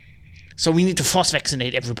 So we need to force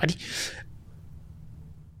vaccinate everybody.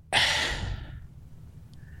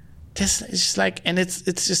 This is just like, and it's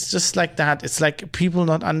just like that. It's like people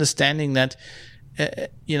not understanding that, a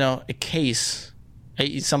case,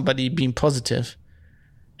 i.e. somebody being positive,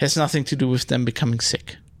 has nothing to do with them becoming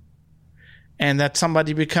sick. And that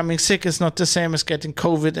somebody becoming sick is not the same as getting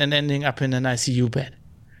COVID and ending up in an ICU bed.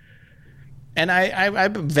 And I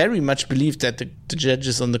very much believe that the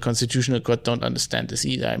judges on the Constitutional Court don't understand this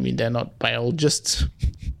either. I mean, they're not biologists.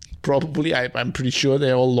 Probably, I'm pretty sure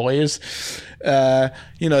they're all lawyers.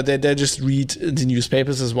 They just read the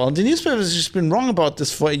newspapers as well. And the newspapers have just been wrong about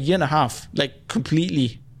this for a year and a half, like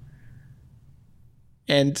completely.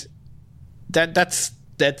 And that's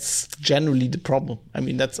generally the problem. I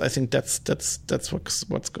mean, I think that's what's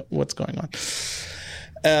going on.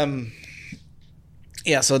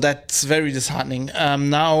 So that's very disheartening.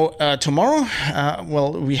 Now, tomorrow,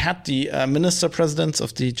 we had the minister presidents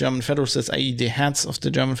of the German federal states, i.e. the heads of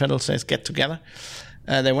the German federal states, get together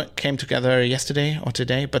came together yesterday or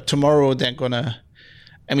today, but tomorrow they're gonna.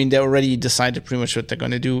 I mean, they already decided pretty much what they're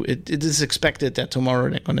gonna do. It is expected that tomorrow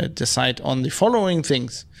they're gonna decide on the following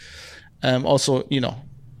things. Also,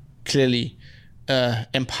 clearly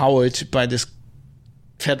empowered by this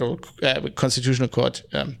federal constitutional court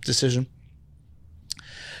decision.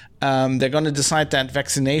 They're going to decide that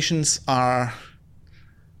vaccinations are,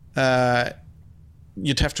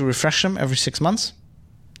 you'd have to refresh them every 6 months,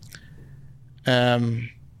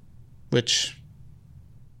 which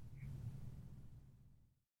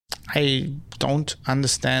I don't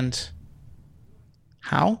understand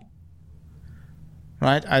how,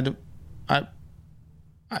 right? I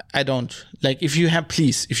don't. Like, if you have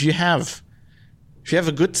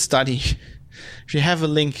a good study, if you have a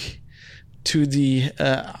link to the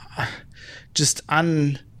just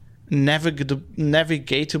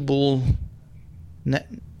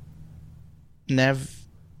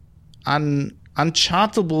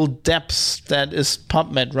unchartable depths that is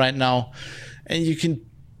PubMed right now, and you can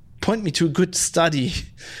point me to a good study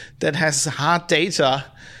that has hard data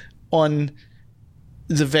on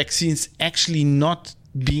the vaccines actually not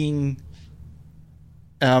being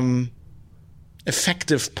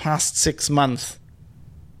effective past 6 months,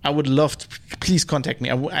 I would love to. Please contact me.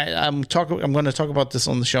 I'm going to talk about this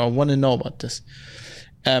on the show. I want to know about this.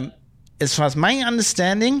 As far as my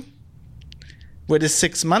understanding, where the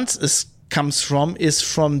 6 months comes from is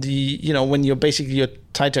from the when your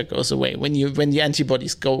titer goes away, when the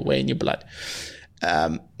antibodies go away in your blood.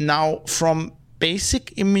 Now, from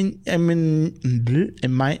basic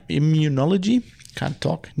immunology, can't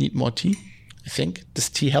talk. Need more tea. I think does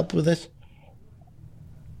tea help with it?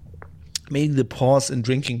 Maybe the pause in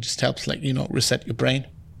drinking just helps, reset your brain.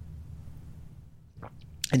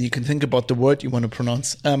 And you can think about the word you want to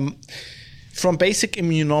pronounce. From basic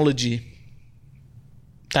immunology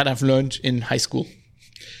that I've learned in high school,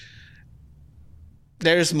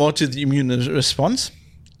 there is more to the immune response.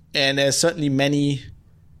 And there's certainly many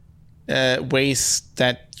ways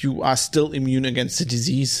that you are still immune against the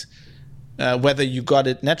disease, whether you got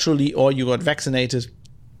it naturally or you got vaccinated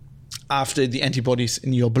after the antibodies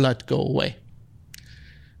in your blood go away,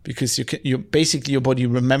 because your body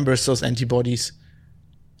remembers those antibodies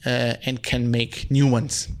and can make new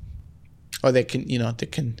ones, or they can.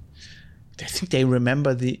 I think they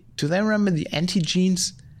remember do they remember the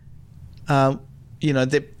antigens?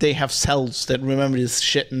 They have cells that remember this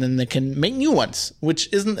shit, and then they can make new ones, which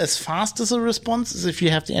isn't as fast as a response as if you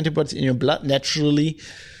have the antibodies in your blood naturally,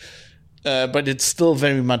 but it still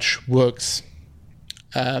very much works.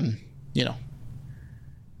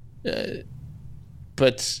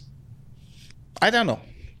 But I don't know.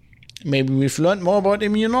 Maybe we've learned more about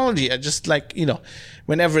immunology. I just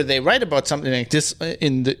whenever they write about something like this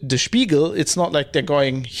in the Spiegel, it's not like they're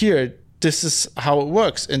going, here, this is how it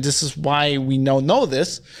works, and this is why we now know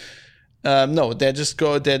this. No, they just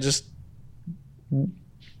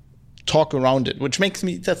talk around it, which makes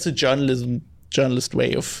me, that's a journalist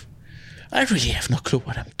way of, I really have no clue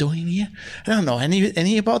what I'm doing here. I don't know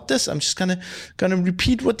any about this. I'm just gonna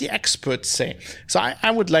repeat what the experts say. So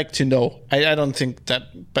I would like to know. I don't think that,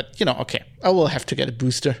 but okay, I will have to get a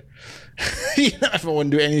booster. If I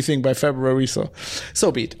won't do anything by February, so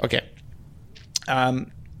be it. Okay.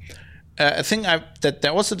 A thing that they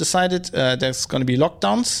also decided, there's going to be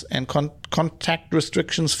lockdowns and contact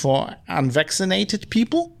restrictions for unvaccinated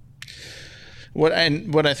people. What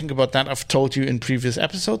I think about that, I've told you in previous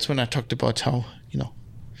episodes when I talked about how,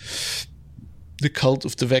 the cult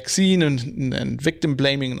of the vaccine and victim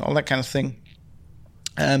blaming and all that kind of thing.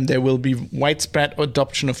 There will be widespread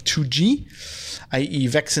adoption of 2G, i.e.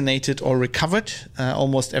 vaccinated or recovered,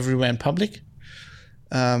 almost everywhere in public.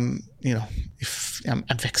 If I'm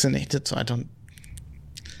vaccinated, so I don't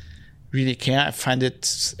really care. I find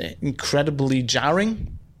it incredibly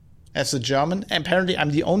jarring as a German. Apparently,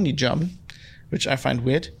 I'm the only German, which I find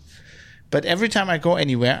weird. But every time I go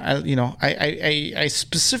anywhere, I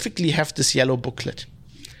specifically have this yellow booklet.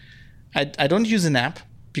 I don't use an app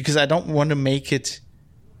because I don't want to make it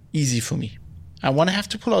easy for me. I want to have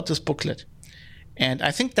to pull out this booklet. And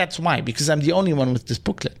I think that's why, because I'm the only one with this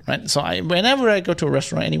booklet, right? So whenever I go to a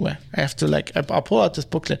restaurant anywhere, I have to I'll pull out this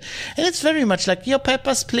booklet. And it's very much like, your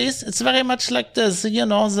papers, please. It's very much like this,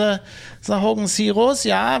 the Hogan's Heroes.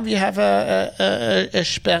 Yeah, we have a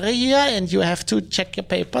Sperre here, and you have to check your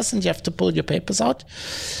papers, and you have to pull your papers out.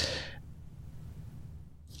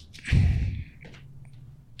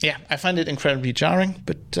 Yeah, I find it incredibly jarring,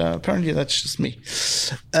 but apparently that's just me.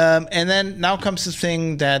 And then now comes the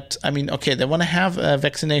thing that, they want to have a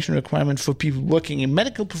vaccination requirement for people working in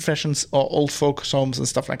medical professions or old folks' homes and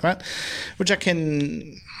stuff like that, which I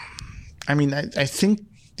can I mean, I think,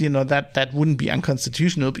 that wouldn't be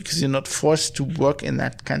unconstitutional because you're not forced to work in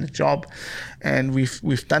that kind of job. And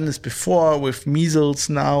we've done this before with measles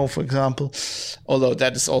now, for example, although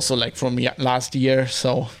that is also like from last year.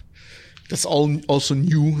 So that's also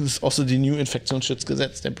new. It's also the new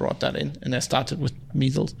Infektionsschutzgesetz. They brought that in, and they started with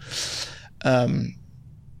measles.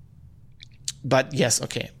 But yes,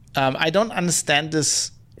 okay. I don't understand this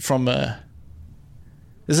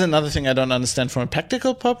this is another thing I don't understand from a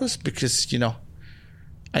practical purpose because,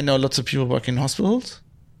 I know lots of people work in hospitals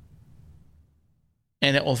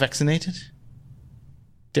and they're all vaccinated.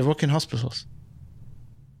 They work in hospitals.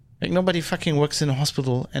 Like nobody fucking works in a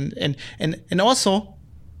hospital. And also,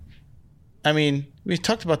 I mean, we've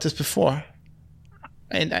talked about this before.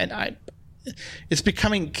 And it's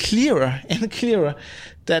becoming clearer and clearer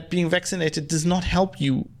that being vaccinated does not help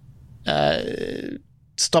you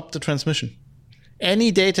stop the transmission.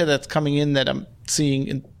 Any data that's coming in that I'm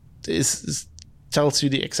seeing tells you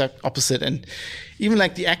the exact opposite. And even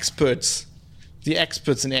like the experts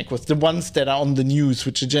in air quotes, the ones that are on the news,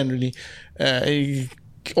 which are generally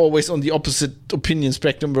always on the opposite opinion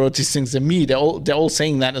spectrum about these things than me, they're all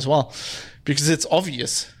saying that as well, because it's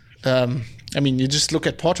obvious. I mean, you just look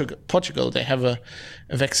at Portugal. They have a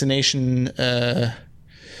vaccination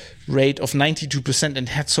rate of 92% and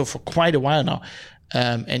had so for quite a while now.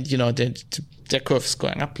 And their curve is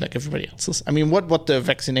going up like everybody else's. I mean, what the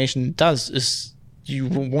vaccination does is you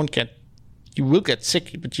will get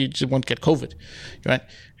sick, but you won't get COVID, right?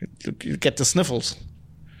 You get the sniffles.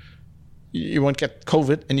 You won't get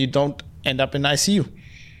COVID, and you don't end up in ICU.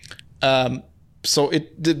 So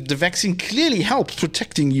the vaccine clearly helps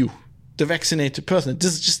protecting you, the vaccinated person.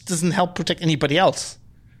 This just doesn't help protect anybody else.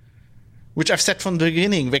 Which I've said from the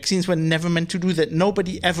beginning, vaccines were never meant to do that.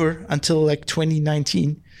 Nobody ever, until like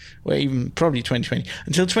 2019, or even probably 2020,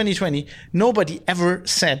 until 2020, nobody ever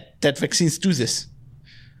said that vaccines do this.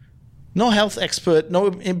 No health expert,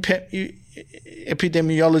 no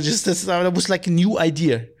epidemiologist. That was like a new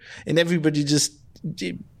idea. And everybody just,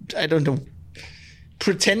 I don't know,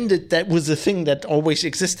 pretended that was a thing that always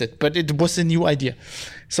existed. But it was a new idea.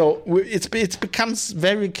 So it becomes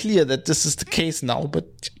very clear that this is the case now.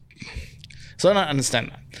 So I don't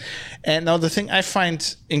understand that. And now the thing I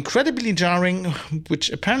find incredibly jarring, which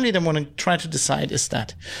apparently they want to try to decide, is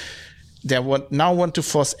that they now want to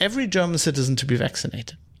force every German citizen to be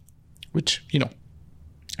vaccinated. Which,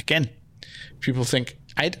 again, people think,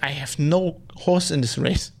 I have no horse in this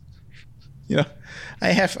race.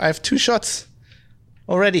 I have 2 shots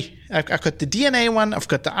already. I've got the DNA one, I've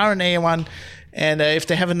got the RNA one, and if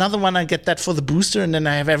they have another one, I get that for the booster, and then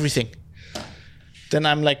I have everything. Then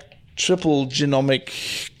I'm like triple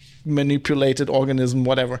genomic manipulated organism,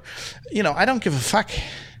 whatever. I don't give a fuck.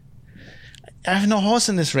 I have no horse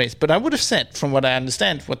in this race, but I would have said, from what I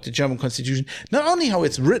understand, what the German constitution, not only how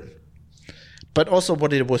it's written, but also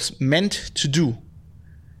what it was meant to do.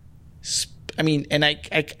 I mean, and I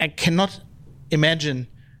cannot imagine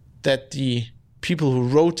that the people who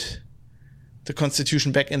wrote the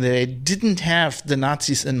constitution back in the day didn't have the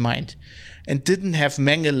Nazis in mind and didn't have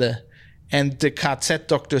Mengele and the KZ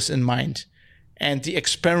doctors in mind and the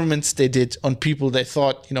experiments they did on people they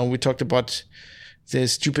thought, we talked about the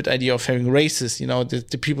stupid idea of having races,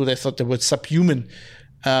 the people they thought they were subhuman,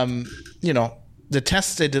 the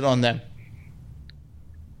tests they did on them.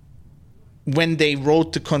 When they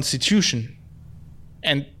wrote the Constitution,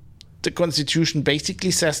 and the Constitution basically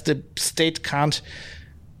says the state can't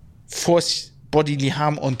force bodily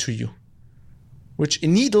harm onto you, which a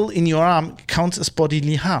needle in your arm counts as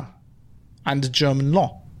bodily harm under German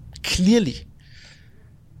law, clearly.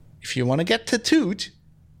 If you want to get tattooed,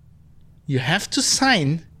 you have to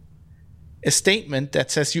sign a statement that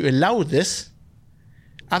says you allow this,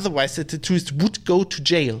 otherwise the tattooist would go to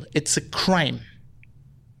jail. It's a crime.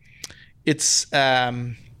 It's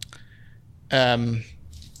schwere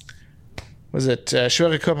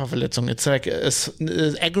Körperverletzung. It's like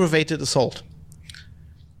aggravated assault.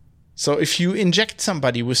 So if you inject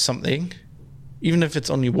somebody with something, even if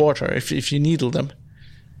it's only water, if you needle them,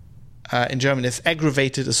 in German, it's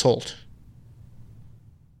aggravated assault.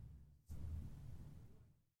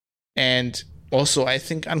 And also, I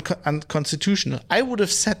think unconstitutional. I would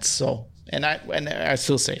have said so, and I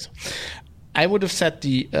still say so. I would have said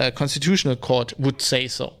the Constitutional Court would say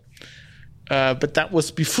so. But that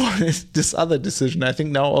was before this other decision. I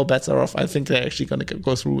think now all bets are off. I think they're actually going to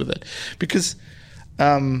go through with it. Because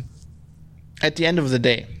at the end of the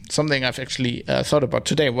day, something I've actually thought about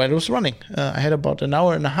today while I was running. I had about an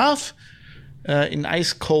hour and a half in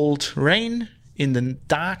ice-cold rain, in the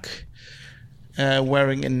dark,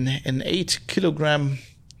 wearing an 8-kilogram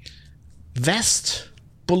vest,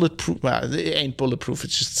 bulletproof. Well, it ain't bulletproof.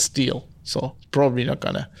 It's just steel. So probably not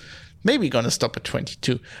maybe gonna stop at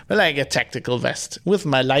 22. But like a tactical vest with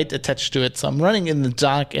my light attached to it. So I'm running in the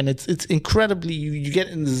dark, and it's incredibly, you get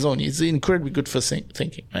in the zone. It's incredibly good for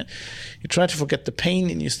thinking, right? You try to forget the pain,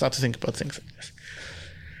 and you start to think about things like this.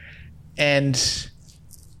 And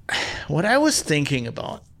what I was thinking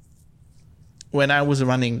about when I was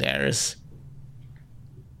running there is,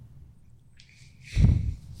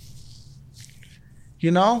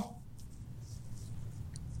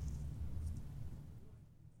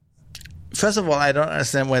 first of all, I don't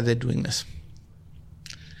understand why they're doing this.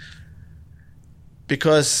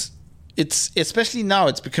 Because especially now,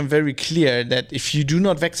 it's become very clear that if you do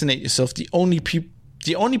not vaccinate yourself, the only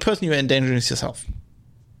person you're endangering is yourself.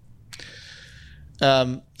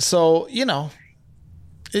 So,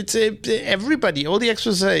 it's everybody, all the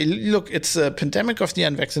experts say, look, it's a pandemic of the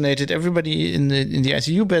unvaccinated. Everybody in the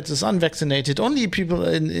ICU beds is unvaccinated. Only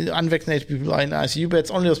unvaccinated people are in ICU beds.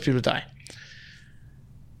 Only those people die.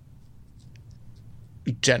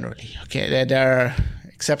 Generally, okay, there are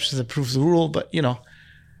exceptions that prove the rule, but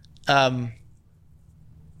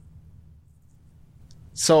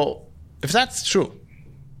so if that's true,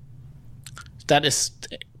 that is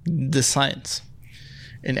the science,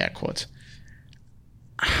 in air quotes.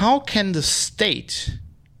 How can the state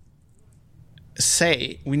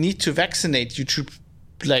say we need to vaccinate you to,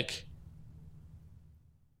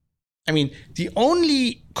 the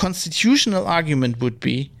only constitutional argument would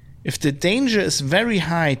be if the danger is very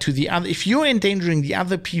high to the other, if you're endangering the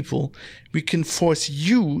other people, we can force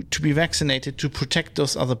you to be vaccinated to protect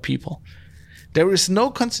those other people. There is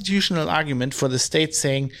no constitutional argument for the state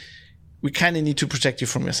saying we kind of need to protect you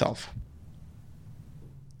from yourself.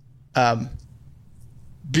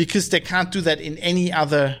 Because they can't do that in any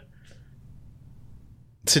other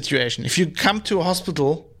situation. If you come to a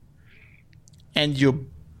hospital and you're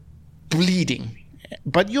bleeding,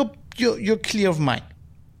 but you're clear of mind,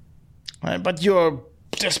 right? But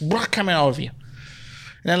there's blood coming out of you,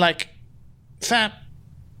 and they're like, "Fab,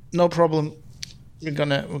 no problem. We're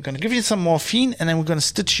gonna give you some morphine, and then we're gonna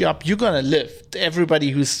stitch you up. You're gonna live."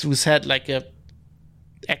 Everybody who's had like a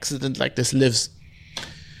accident like this lives.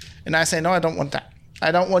 And I say, no, I don't want that.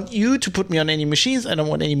 I don't want you to put me on any machines. I don't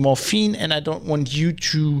want any morphine, and I don't want you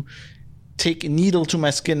to take a needle to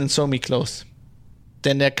my skin and sew me closed.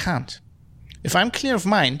 Then they can't. If I'm clear of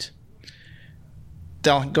mind,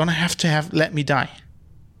 they're gonna have to let me die.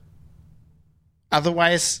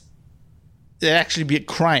 Otherwise, it'd actually be a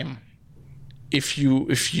crime if you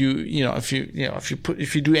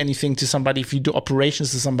do anything to somebody, if you do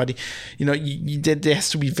operations to somebody, there has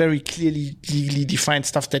to be very clearly legally defined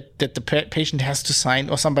stuff that the patient has to sign,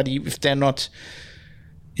 or somebody, if they're not,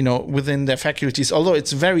 within their faculties. Although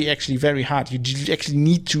it's very hard. You actually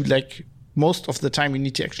need to, most of the time, you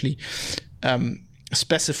need to actually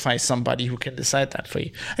specify somebody who can decide that for you.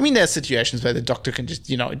 I mean, there are situations where the doctor can just,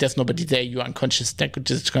 there's nobody there, you're unconscious, they could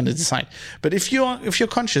just kind of decide. But if you're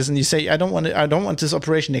conscious and you say, I don't want this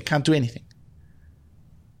operation, they can't do anything.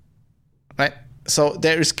 Right? So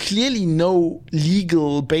there is clearly no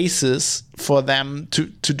legal basis for them to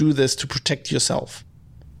do this to protect yourself.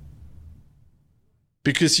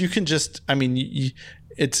 Because you can just,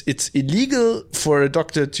 it's illegal for a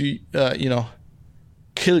doctor to,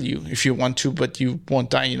 kill you if you want to, but you won't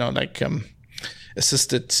die,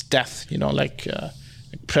 assisted death, like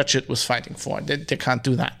Pratchett was fighting for. They can't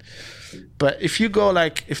do that. But if you go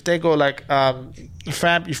if they go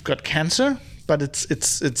Fab, you've got cancer, but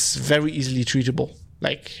it's very easily treatable.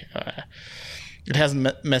 It hasn't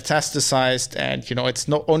metastasized, and it's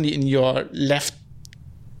not only in your left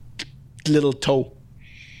little toe.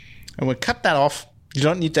 And we'll cut that off. You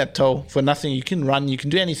don't need that toe for nothing. You can run, you can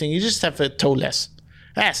do anything. You just have a toe less.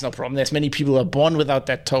 That's no problem. There's many people who are born without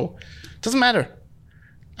that toe. Doesn't matter.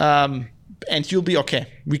 And you'll be okay.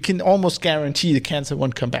 We can almost guarantee the cancer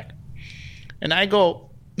won't come back. And I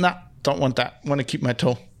go, nah, don't want that. I want to keep my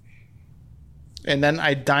toe. And then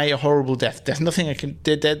I die a horrible death. There's nothing I can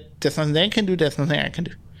do. There's nothing they can do. There's nothing I can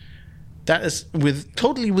do. That is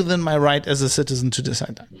totally within my right as a citizen to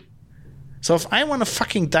decide that. So if I want to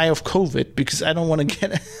fucking die of COVID because I don't want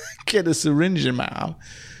to get a syringe in my arm,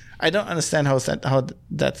 I don't understand how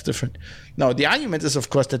that's different. No, the argument is,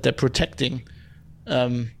 of course, that they're protecting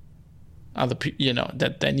other people,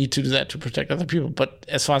 that they need to do that to protect other people. But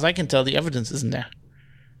as far as I can tell, the evidence isn't there.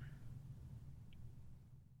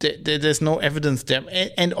 There's no evidence there.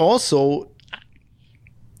 And also,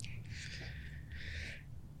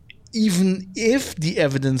 even if the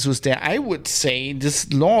evidence was there, I would say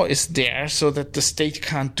this law is there so that the state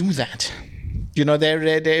can't do that.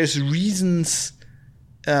 There is reasons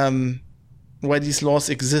why these laws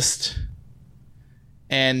exist.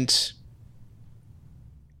 And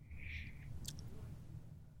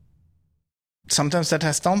sometimes that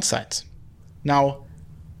has downsides. Now,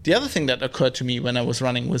 the other thing that occurred to me when I was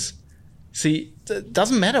running was, see, it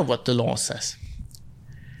doesn't matter what the law says.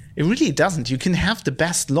 It really doesn't. You can have the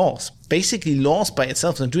best laws. Basically, laws by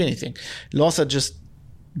itself don't do anything. Laws are just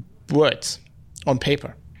words on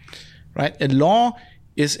paper, right? A law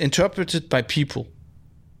is interpreted by people.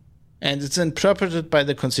 And it's interpreted by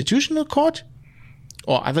the Constitutional Court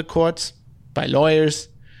or other courts, by lawyers,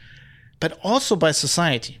 but also by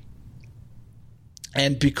society.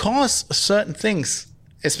 And because certain things,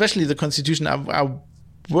 especially the Constitution, are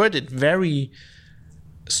worded very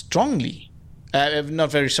strongly, not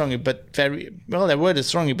very strongly, but they're worded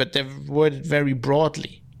strongly, but they're worded very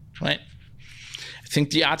broadly, right? I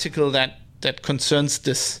think the article that concerns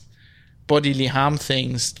this bodily harm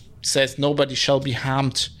things says nobody shall be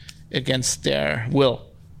harmed against their will,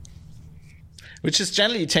 which is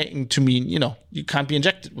generally taken to mean, you can't be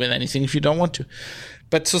injected with anything if you don't want to.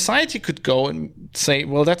 But society could go and say,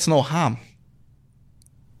 well, that's no harm.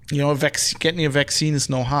 Getting a vaccine is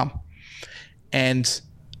no harm. And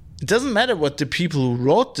it doesn't matter what the people who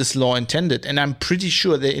wrote this law intended, and I'm pretty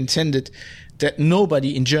sure they intended that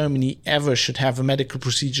nobody in Germany ever should have a medical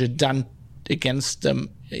procedure done against them,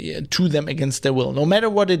 to them against their will, no matter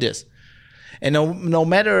what it is. And no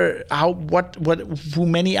matter who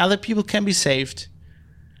many other people can be saved.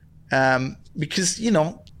 Because,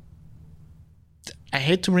 I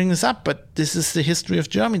hate to bring this up, but this is the history of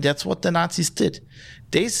Germany. That's what the Nazis did.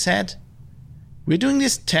 They said, we're doing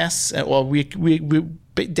these tests, or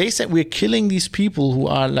they said we're killing these people who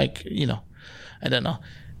are like, I don't know,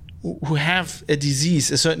 who have a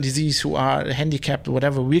certain disease, who are handicapped or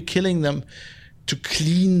whatever. We're killing them to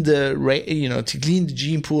clean to clean the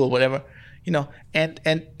gene pool or whatever,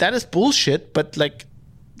 and that is bullshit. But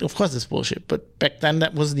of course it's bullshit. But back then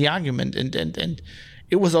that was the argument, and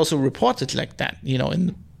it was also reported like that, in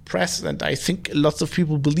the press, and I think lots of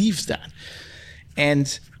people believe that.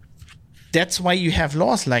 And that's why you have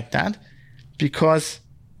laws like that, because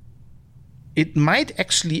it might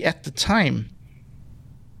actually at the time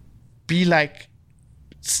be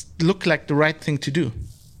look like the right thing to do,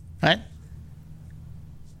 right?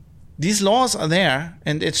 These laws are there,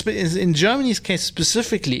 and it's in Germany's case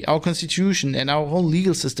specifically, our constitution and our whole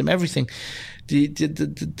legal system, everything,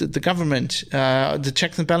 the government, the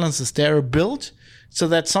checks and balances, they're built so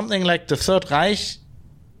that something like the Third Reich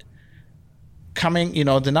coming,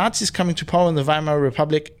 the Nazis coming to power in the Weimar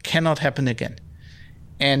Republic cannot happen again.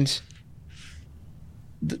 And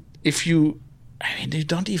you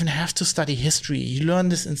don't even have to study history. You learn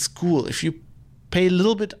this in school. If you pay a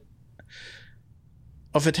little bit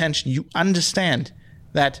of attention, you understand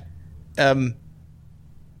that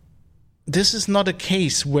this is not a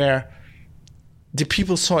case where the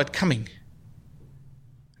people saw it coming.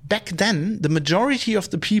 Back then, the majority of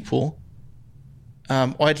the people,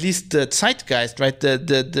 or at least the zeitgeist, right,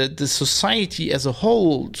 the society as a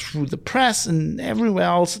whole, through the press and everywhere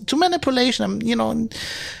else, to manipulation,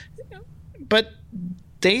 but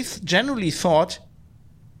they generally thought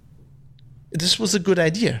this was a good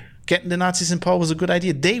idea. Getting the Nazis in power was a good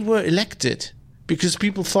idea. They were elected because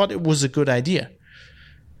people thought it was a good idea.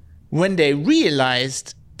 When they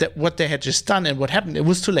realized that what they had just done and what happened, it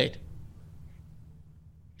was too late.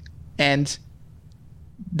 And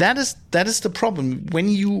that is the problem. When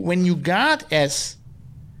you're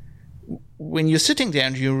sitting there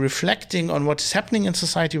and you're reflecting on what is happening in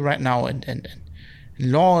society right now, and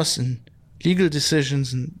laws and legal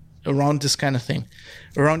decisions and around this kind of thing,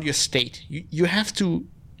 around your state, you have to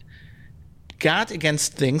guard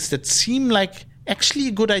against things that seem like actually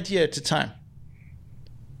a good idea at the time.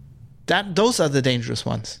 Those are the dangerous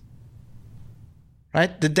ones,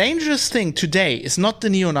 right? The dangerous thing today is not the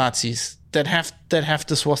neo-Nazis that have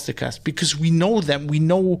the swastikas, because we know them. We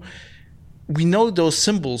know those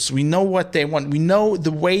symbols. We know what they want. We know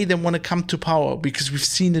the way they want to come to power because we've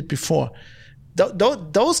seen it before.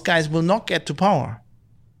 Those guys will not get to power.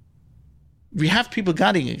 We have people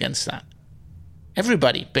guarding against that.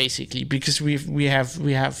 Everybody, basically, because we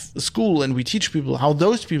have school and we teach people how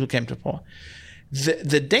those people came to power.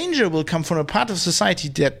 The danger will come from a part of society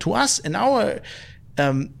that to us in our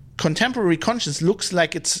contemporary conscience looks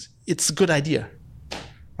like it's a good idea,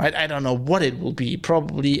 right? I don't know what it will be.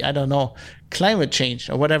 Probably, I don't know, climate change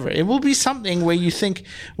or whatever. It will be something where you think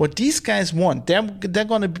what these guys want. They're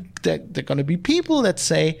gonna be people that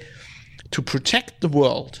say, to protect the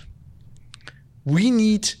world, we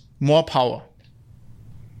need more power.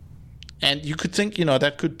 And you could think,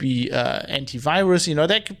 that could be antivirus.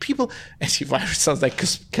 That could people. Antivirus sounds like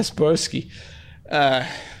Kaspersky.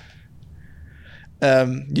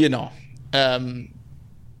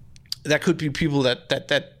 That could be people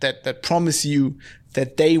that promise you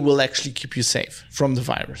that they will actually keep you safe from the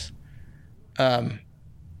virus,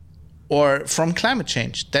 or from climate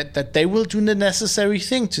change. That they will do the necessary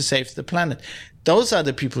thing to save the planet. Those are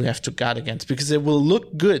the people you have to guard against, because they will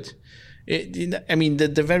look good.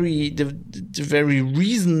 The very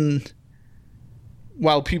reason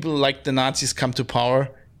why people like the Nazis come to power,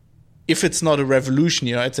 if it's not a revolution,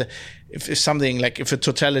 if something like, if a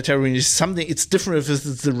totalitarian is something, it's different if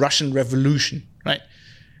it's the Russian Revolution, right?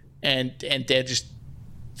 And they're just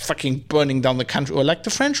fucking burning down the country, or like the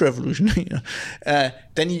French Revolution,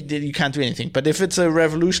 then you can't do anything. But if it's a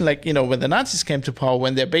revolution like, when the Nazis came to power,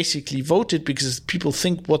 when they're basically voted because people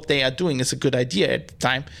think what they are doing is a good idea at the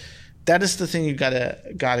time, that is the thing you gotta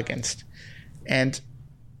guard against. And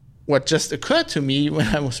what just occurred to me when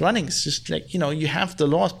I was running is just like, you have the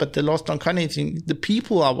laws, but the laws don't cover anything. The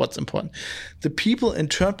people are what's important. The people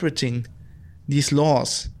interpreting these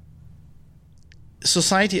laws,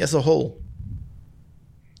 society as a whole.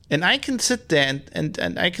 And I can sit there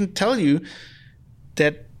and I can tell you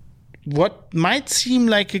that what might seem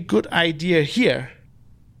like a good idea here,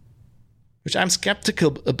 which I'm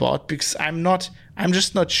skeptical about, because I'm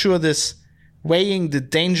just not sure this weighing the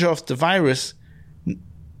danger of the virus,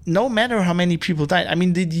 no matter how many people die. I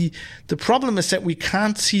mean, the problem is that we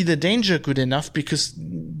can't see the danger good enough, because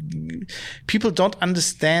people don't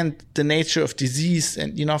understand the nature of disease.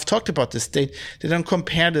 And, I've talked about this. They don't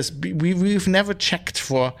compare this. We've never checked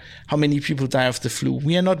for how many people die of the flu.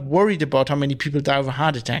 We are not worried about how many people die of a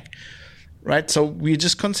heart attack, right? So we're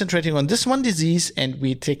just concentrating on this one disease, and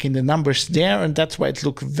we're taking the numbers there, and that's why it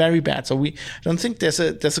looks very bad. So we don't think there's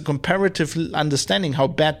a comparative understanding how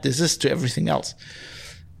bad this is to everything else.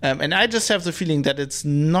 And I just have the feeling that it's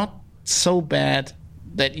not so bad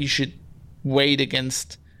that you should weigh it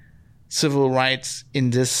against civil rights in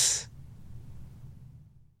this,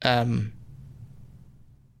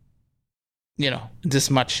 this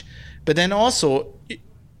much. But then also,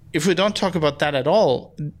 if we don't talk about that at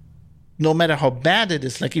all, no matter how bad it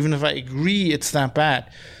is, like even if I agree it's that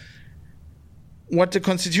bad, what the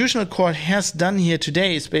Constitutional Court has done here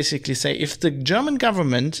today is basically say, if the German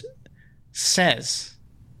government says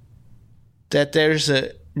that there's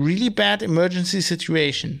a really bad emergency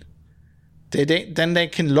situation, then they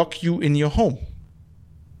can lock you in your home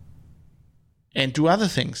and do other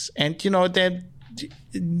things. And the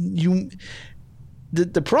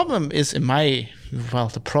problem is,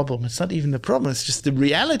 the problem, it's not even the problem, it's just the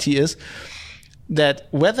reality is that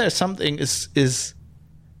whether something is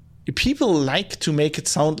people like to make it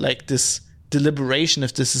sound like this deliberation,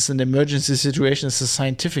 if this is an emergency situation, is a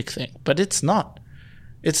scientific thing, but it's not.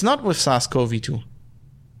 It's not with SARS-CoV-2.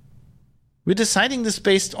 We're deciding this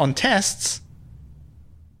based on tests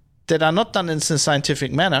that are not done in a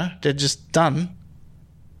scientific manner. They're just done.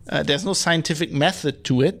 There's no scientific method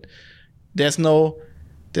to it. There's no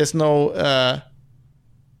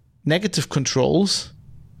negative controls.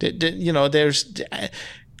 There's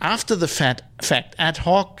after the fact ad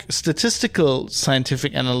hoc statistical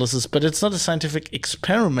scientific analysis, but it's not a scientific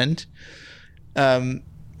experiment.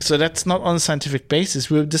 So that's not on a scientific basis.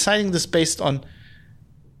 We're deciding this based on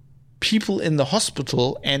people in the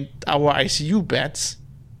hospital and our ICU beds,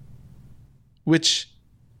 which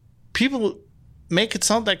people make it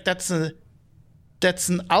sound like that's an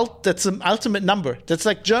ultimate number. That's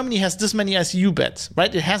like Germany has this many ICU beds,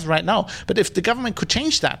 right? It has right now. But if the government could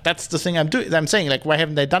change that, that's the thing I'm saying. Like, why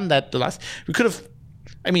haven't they done that we could have,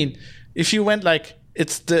 if you went like,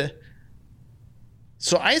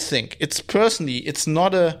 so I think it's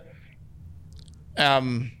not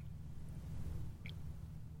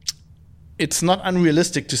it's not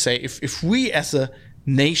unrealistic to say if we as a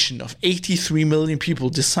nation of 83 million people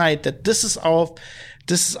decide that this is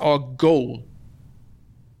our goal,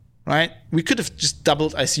 right? We could have just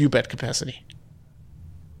doubled ICU bed capacity.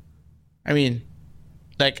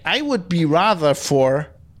 I would be rather for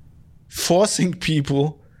forcing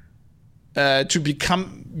people to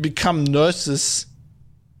become nurses.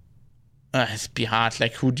 It'd be hard.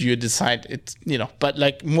 Like, who do you decide? It's but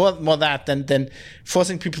like more that than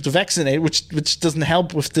forcing people to vaccinate, which doesn't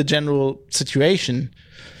help with the general situation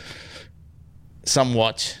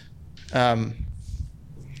somewhat. And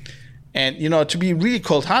to be really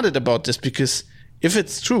cold-hearted about this, because if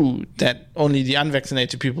it's true that only the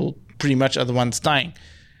unvaccinated people pretty much are the ones dying,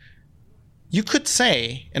 you could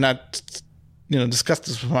say, and I discussed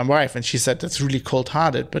this with my wife, and she said that's really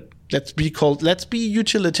cold-hearted, but let's be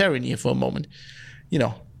utilitarian here for a moment.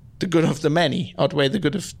 the good of the many outweigh the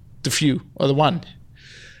good of the few or the one.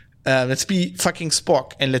 Let's be fucking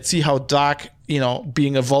Spock and let's see how dark,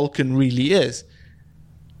 being a Vulcan really is.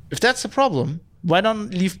 If that's the problem, why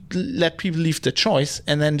don't let people leave the choice,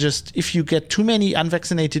 and then just, if you get too many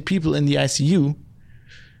unvaccinated people in the ICU,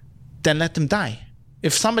 then let them die.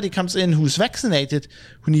 If somebody comes in who's vaccinated,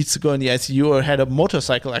 who needs to go in the ICU or had a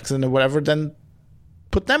motorcycle accident or whatever, then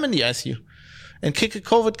put them in the ICU and kick a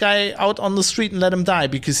COVID guy out on the street and let him die.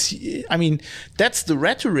 Because, that's the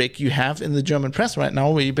rhetoric you have in the German press right now,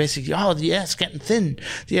 where you basically, the air's getting thin.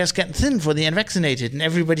 The air's getting thin for the unvaccinated. And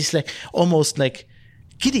everybody's like, almost like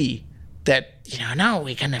giddy that, no,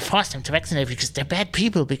 we're going to force them to vaccinate because they're bad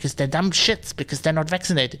people, because they're dumb shits, because they're not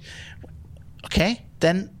vaccinated. Okay,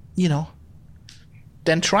 then,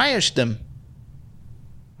 then triage them,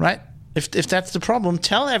 right? If that's the problem,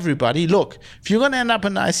 tell everybody, look, if you're going to end up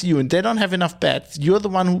in the ICU and they don't have enough beds, you're the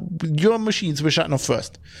one your machines were shut off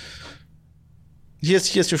first.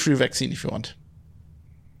 Here's your free vaccine if you want.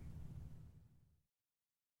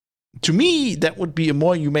 To me, that would be a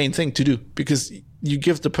more humane thing to do, because you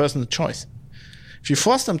give the person a choice. If you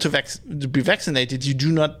force them to be vaccinated, you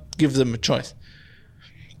do not give them a choice.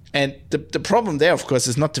 And the problem there, of course,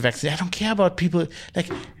 is not the vaccine. I don't care about people.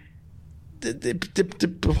 Like,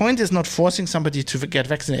 the point is not forcing somebody to get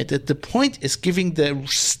vaccinated. The point is giving the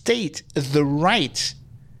state the right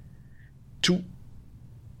to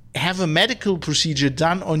have a medical procedure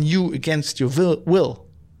done on you against your will.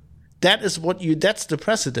 That's the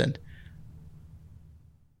precedent.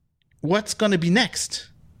 What's going to be next?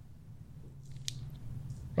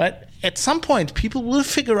 Right? At some point, people will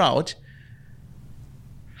figure out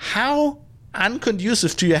how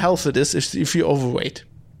unconducive to your health it is if you're overweight.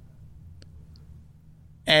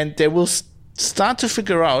 And they will start to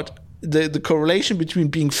figure out the correlation between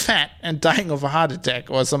being fat and dying of a heart attack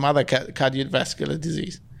or some other cardiovascular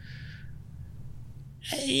disease.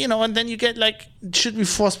 And then you get like, should we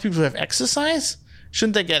force people to have exercise?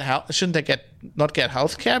 Shouldn't they not get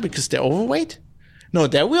health care because they're overweight? No,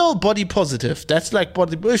 they're all body positive. That's like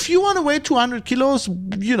if you want to weigh 200 kilos,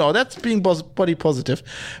 that's being body positive.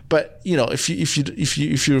 But if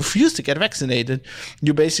you refuse to get vaccinated,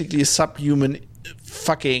 you're basically a subhuman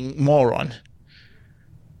fucking moron.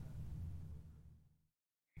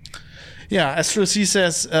 Yeah, Astro C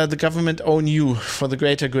says the government own you for the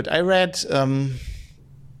greater good. I read,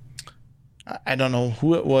 I don't know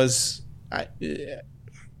who it was.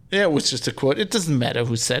 It was just a quote. It doesn't matter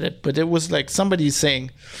who said it, but it was like somebody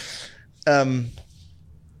saying, I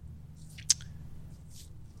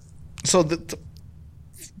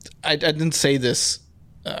didn't say this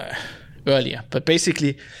earlier, but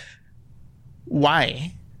basically,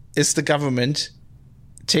 why is the government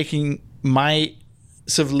taking my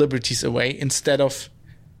civil liberties away instead of,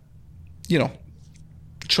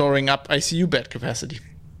 shoring up ICU bed capacity?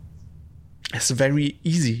 It's very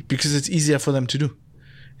easy, because it's easier for them to do.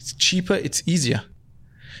 It's cheaper, it's easier.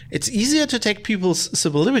 It's easier to take people's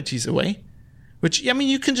civil liberties away, which,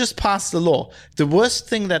 you can just pass the law. The worst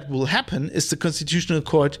thing that will happen is the Constitutional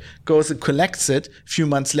Court goes and collects it a few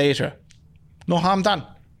months later. No harm done.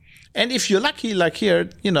 And if you're lucky, like here,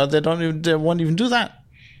 they won't even do that.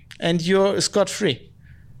 And you're scot-free.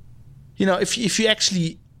 If you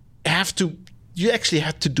actually have to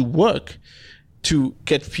do work to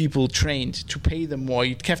get people trained, to pay them more.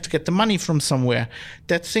 You'd have to get the money from somewhere.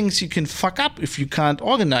 That's things you can fuck up if you can't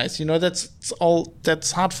organize.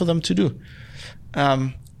 That's hard for them to do.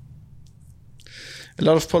 A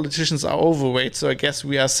lot of politicians are overweight, so I guess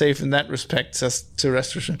we are safe in that respect, says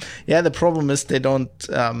Terrestrial. Yeah, the problem is they don't,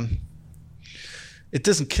 it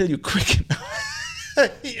doesn't kill you quick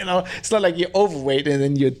enough. It's not like you're overweight and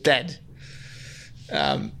then you're dead.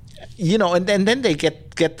 And then they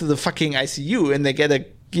get to the fucking ICU and they get a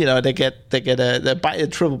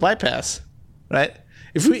triple bypass, right?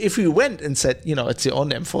 If we went and said, it's your own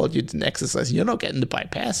damn fault, you didn't exercise, you're not getting the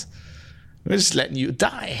bypass. We're just letting you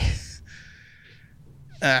die.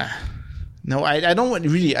 No, I don't want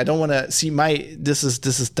to see this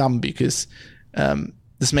is dumb, because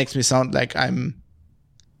this makes me sound like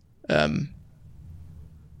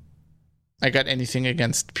I got anything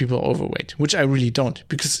against people overweight, which I really don't,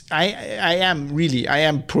 because I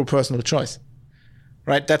am pro personal choice,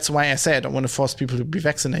 right? That's why I say I don't want to force people to be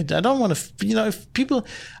vaccinated. I don't want to,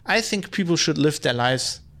 I think people should live their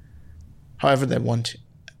lives however they want,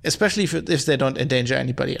 especially if they don't endanger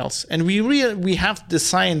anybody else. And we have the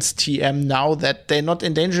science TM now that they're not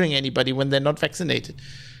endangering anybody when they're not vaccinated.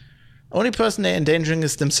 Only person they're endangering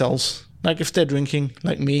is themselves. Like if they're drinking,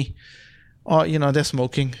 like me, or they're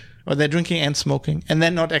smoking, or they're drinking and smoking, and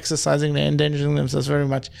they're not exercising, they're endangering themselves very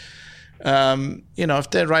much. If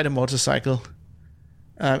they ride a motorcycle,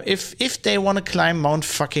 if they want to climb Mount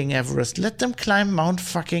fucking Everest, let them climb Mount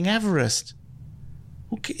fucking Everest.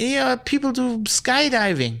 Okay, people do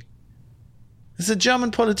skydiving. There's a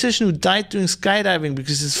German politician who died doing skydiving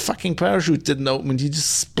because his fucking parachute didn't open and he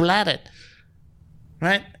just splattered.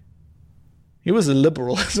 Right? He was a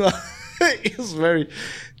liberal as well. He was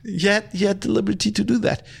he had the liberty to do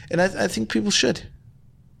that. And I think people should.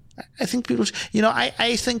 I think people should.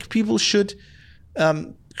 I think people should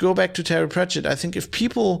go back to Terry Pratchett. I think if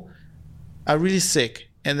people are really sick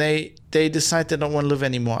and they decide they don't want to live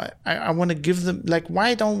anymore, I want to give them,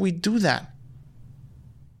 why don't we do that?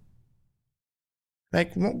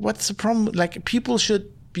 What's the problem? People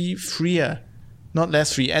should be freer, not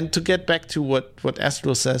less free. And to get back to what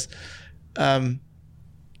Astro says, that's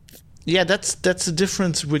the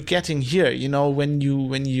difference we're getting here. When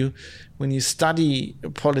you study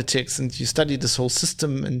politics and you study this whole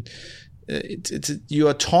system, and you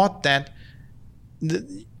are taught that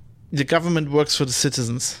the government works for the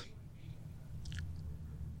citizens.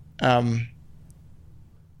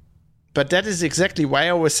 But that is exactly why I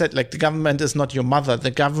always said, the government is not your mother.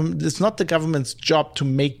 It's not the government's job to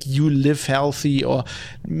make you live healthy or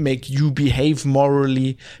make you behave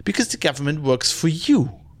morally, because the government works for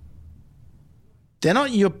you. They're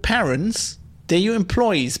not your parents. They're your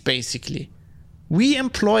employees, basically. We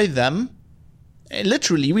employ them.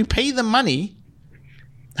 Literally, we pay them money.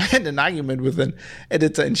 I had an argument with an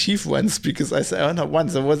editor-in-chief once because I said, it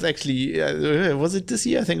was actually, was it this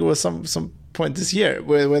year? I think it was some point this year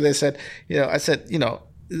where they said, I said,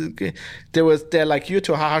 they're like, you're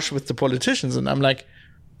too harsh with the politicians. And I'm like,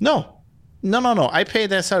 no, I pay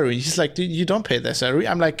their salary. He's like, you don't pay their salary.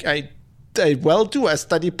 I'm like, I well do. I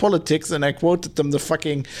study politics, and I quoted them the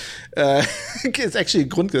fucking, it's actually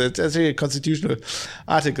it's actually a constitutional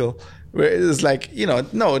article where it is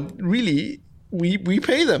no, really, we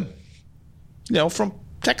pay them, from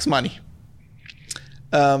tax money.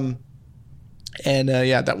 That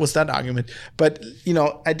was that argument. But,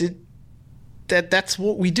 I did that's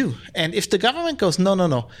what we do. And if the government goes,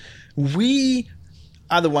 no, we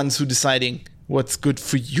are the ones who deciding what's good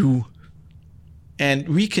for you, and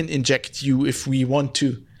we can inject you if we want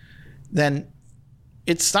to, then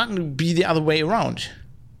it's starting to be the other way around.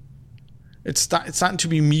 It's starting to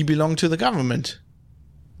be me belong to the government.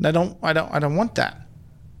 And I don't want that.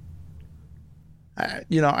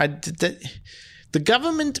 The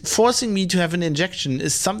government forcing me to have an injection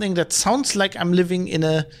is something that sounds like I'm living in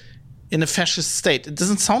a fascist state. It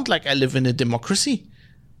doesn't sound like I live in a democracy,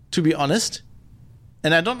 to be honest.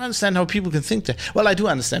 And I don't understand how people can think that. Well, I do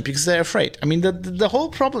understand, because they're afraid. I mean, the whole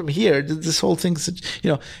problem here, this whole thing is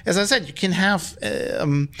that, as I said, you can have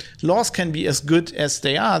laws can be as good as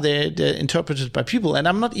they are. They're interpreted by people, and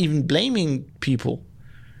I'm not even blaming people.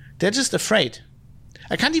 They're just afraid.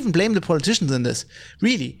 I can't even blame the politicians in this.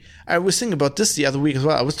 Really, I was thinking about this the other week as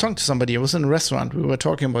well. I was talking to somebody. I was in a restaurant. We were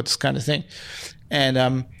talking about this kind of thing, and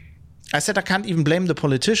I said I can't even blame the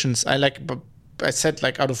politicians. I said,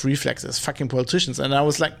 out of reflexes, fucking politicians. And I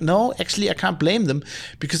was like, no, actually, I can't blame them,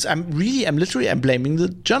 because I'm blaming the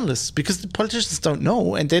journalists, because the politicians don't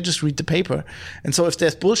know and they just read the paper. And so if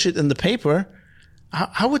there's bullshit in the paper,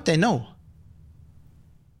 how would they know?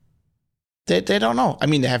 They don't know. I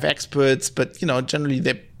mean, they have experts, but, generally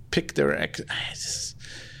they pick their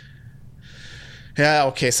yeah,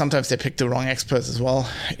 okay, sometimes they pick the wrong experts as well.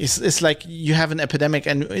 It's like you have an epidemic,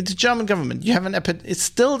 and it's the German government. You have it's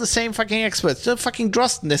still the same fucking experts. Still fucking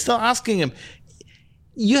Drosten. They're still asking him.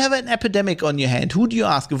 You have an epidemic on your hand. Who do you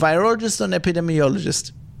ask? A virologist or an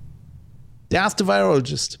epidemiologist? They ask the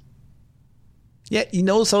virologist. Yeah, he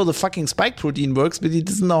knows how the fucking spike protein works, but he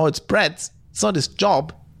doesn't know how it spreads. It's not his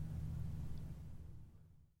job.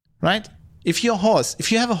 Right? If you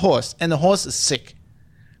have a horse and the horse is sick,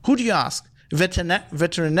 who do you ask?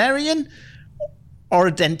 Veterinarian or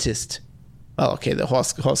a dentist? Well, okay, the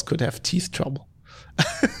horse could have teeth trouble.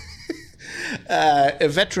 A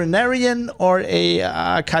veterinarian or a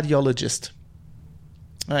cardiologist?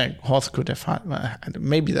 Horse could have heart.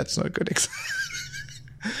 Maybe that's not a good example.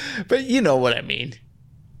 But you know what I mean.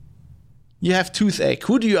 You have toothache.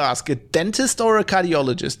 Who do you ask? A dentist or a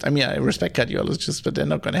cardiologist? I mean, I respect cardiologists, but they're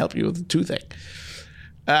not going to help you with the toothache.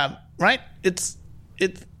 Right? It's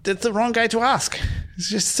the wrong guy to ask. It's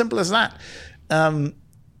just simple as that.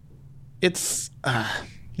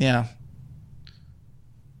 Yeah.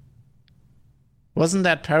 Wasn't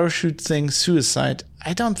that parachute thing suicide?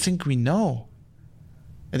 I don't think we know.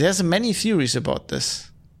 There's many theories about this.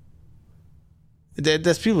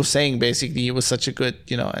 There's people saying basically it was such a good,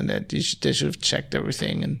 and that they should have checked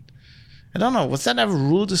everything. And I don't know, was that ever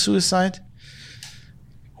ruled a suicide?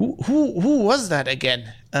 Who was that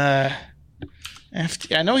again? I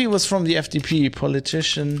know he was from the FDP,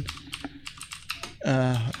 politician.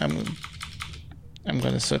 I'm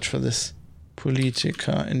gonna search for this.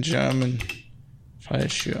 Politiker in German.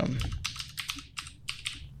 Fallschirm.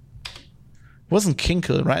 Wasn't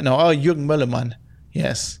Kinkel, right? No, Jürgen Möllermann.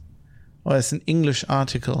 Yes. Oh, it's an English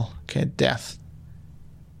article. Okay, death.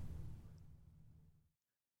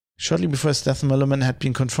 Shortly before his death, Möllermann had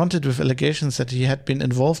been confronted with allegations that he had been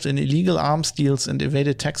involved in illegal arms deals and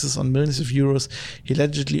evaded taxes on millions of euros he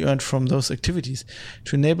allegedly earned from those activities.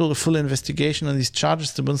 To enable a full investigation on these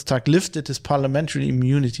charges, the Bundestag lifted his parliamentary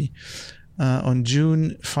immunity on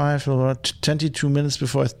June 5, 22 minutes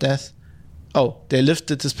before his death. Oh, they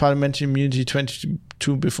lifted his parliamentary immunity 22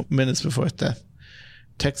 minutes before his death.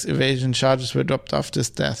 Tax evasion charges were dropped after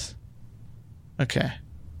his death. Okay.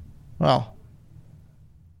 Well.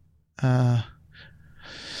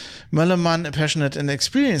 Möllermann, a passionate and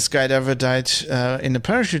experienced skydiver, died in a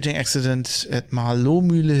parachuting accident at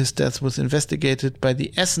Marlohmühle. His death was investigated by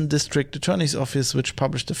the Essen District Attorney's Office, which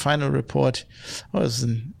published a final report. Oh, it was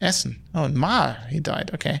in Essen. Oh, in Marl he died.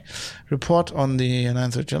 Okay. Report on the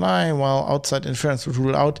 9th of July. While outside interference was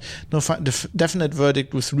ruled out, no definite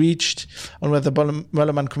verdict was reached on whether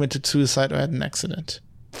Möllermann committed suicide or had an accident.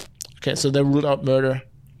 Okay, so they ruled out murder.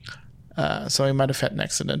 So he might have had an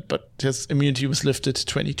accident, but his immunity was lifted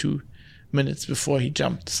 22 minutes before he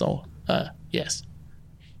jumped. So, yes.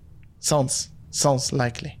 Sounds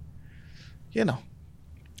likely.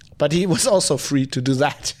 But he was also free to do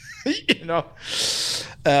that.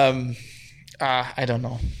 I don't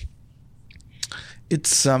know.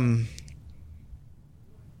 It's a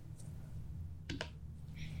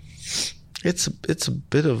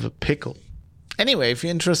bit of a pickle. Anyway, if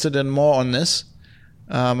you're interested in more on this,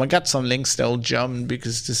 I got some links. They're all German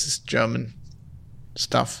because this is German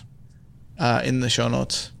stuff in the show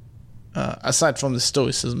notes. Aside from the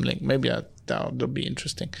Stoicism link, maybe that'll be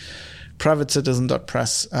interesting.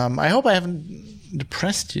 Privatecitizen.press. I hope I haven't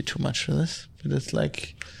depressed you too much for this, but it's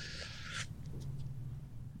like,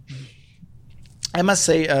 I must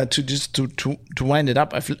say, to wind it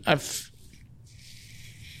up, I've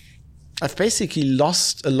basically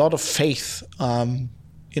lost a lot of faith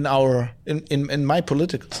in my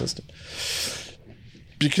political system,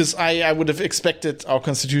 because I would have expected our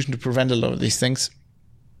constitution to prevent a lot of these things,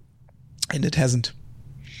 and it hasn't.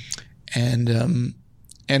 And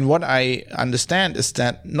what I understand is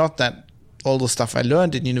that not that all the stuff I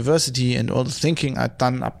learned in university and all the thinking I'd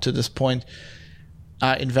done up to this point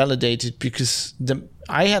are invalidated, because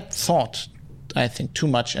I had thought, I think, too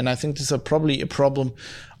much, and I think this is probably a problem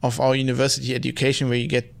of our university education, where you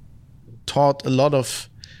get taught a lot of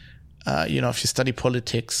if you study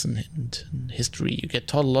politics and history, you get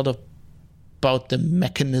taught a lot about the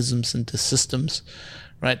mechanisms and the systems,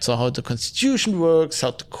 right? So how the constitution works, how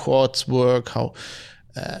the courts work, how,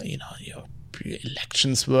 your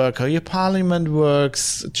elections work, how your parliament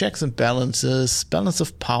works, checks and balances, balance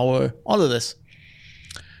of power, all of this.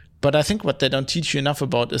 But I think what they don't teach you enough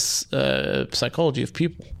about is psychology of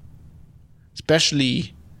people,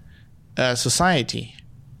 especially society.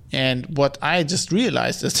 And what I just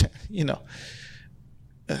realized is,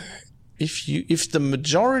 if the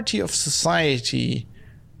majority of society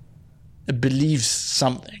believes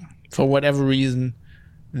something for whatever reason,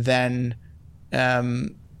 then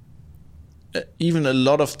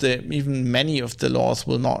even many of the laws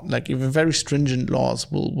will not, like even very stringent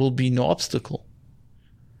laws will be no obstacle,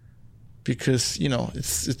 because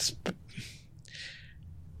it's.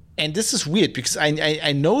 And this is weird, because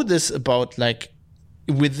I know this about, like,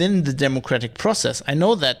 within the democratic process. I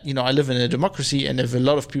know that, I live in a democracy, and if a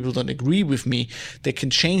lot of people don't agree with me, they can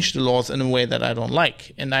change the laws in a way that I don't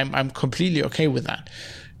like. And I'm completely okay with that.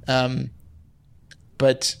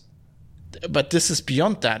 But this is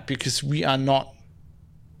beyond that, because we are not,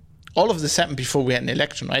 all of this happened before we had an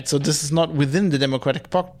election, right? So this is not within the democratic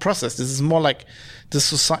process. This is more like the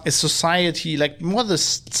society, like more the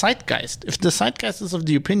zeitgeist. If the zeitgeist is of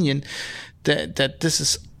the opinion that this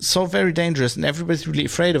is so very dangerous and everybody's really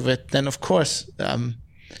afraid of it, then of course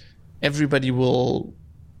everybody will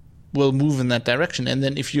move in that direction. And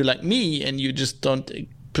then if you're like me and you just don't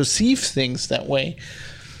perceive things that way,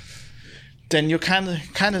 then you're kind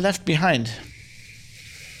of left behind.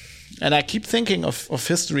 And I keep thinking of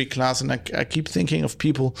history class, and I keep thinking of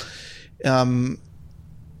people, in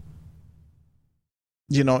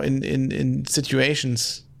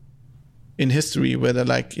situations in history where they're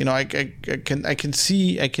like, I'm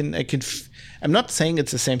not saying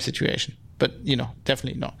it's the same situation, but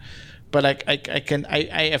definitely not. But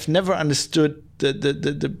I have never understood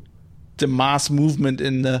the mass movement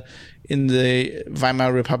in the in the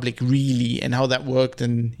Weimar Republic really, and how that worked,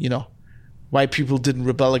 and why people didn't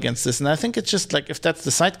rebel against this. And I think it's just like, if that's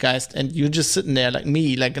the zeitgeist and you're just sitting there like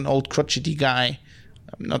me, like an old crotchety guy,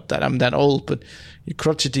 not that I'm that old, but you're a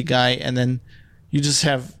crotchety guy, and then you just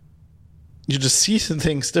see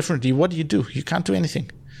things differently. What do? You can't do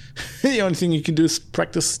anything. The only thing you can do is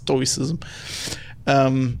practice stoicism.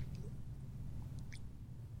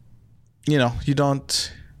 You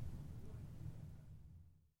don't.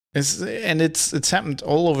 It's happened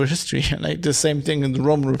all over history. Like the same thing in the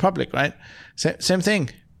Roman Republic, right? Same thing.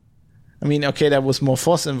 I mean, okay, there was more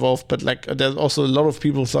force involved, but like there's also a lot of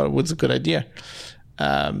people thought it was a good idea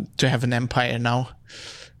to have an empire now.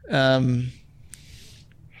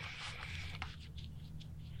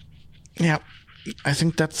 Yeah, I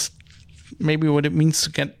think that's maybe what it means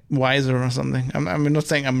to get wiser or something. I'm not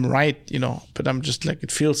saying I'm right, but I'm just like,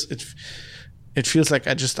 it feels like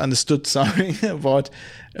I just understood something about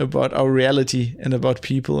our reality and about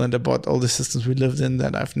people and about all the systems we lived in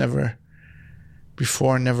that I've never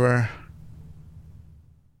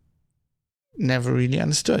really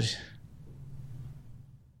understood.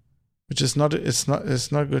 Which is not a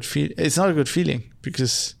good feeling,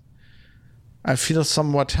 because I feel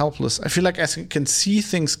somewhat helpless. I feel like I can see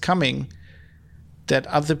things coming that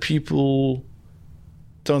other people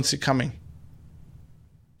don't see coming.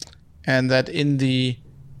 And that in the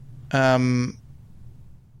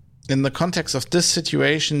context of this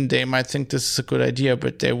situation, they might think this is a good idea,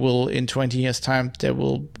 but they will, in 20 years' time,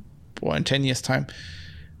 or in 10 years' time,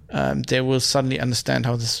 they will suddenly understand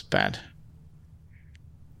how this is bad.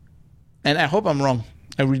 And I hope I'm wrong.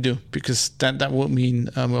 I really do, because that would mean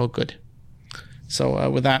we're good. So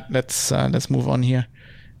with that, let's move on here,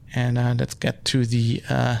 and let's get to the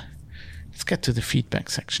feedback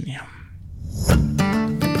section here.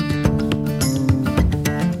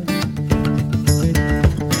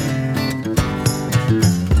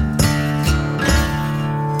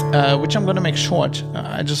 Which I'm going to make short.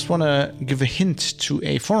 I just want to give a hint to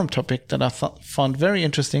a forum topic that I found very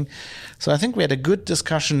interesting. So I think we had a good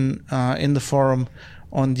discussion in the forum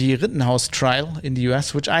on the Rittenhouse trial in the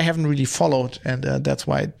US, which I haven't really followed, and that's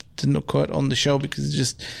why it didn't occur on the show,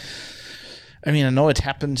 because I know it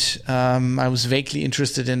happened. I was vaguely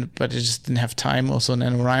interested in it, but I just didn't have time, also in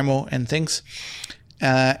NaNoWriMo and things.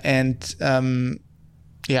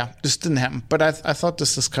 This didn't happen. But I thought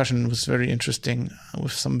this discussion was very interesting,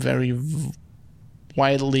 with some very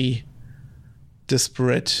widely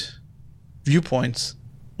disparate viewpoints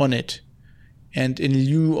on it. And in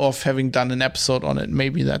lieu of having done an episode on it,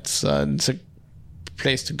 maybe it's a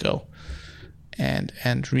place to go and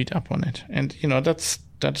read up on it. And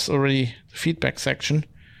that's already the feedback section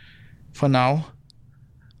for now.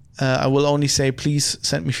 I will only say, please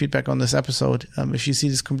send me feedback on this episode. If you see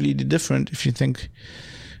this completely different, if you think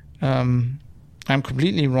I'm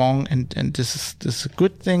completely wrong and this is a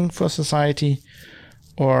good thing for society,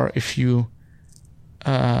 or if you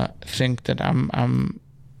think that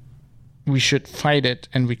we should fight it,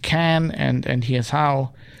 and we can, and here's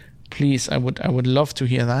how, please, I would love to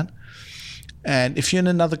hear that. And if you're in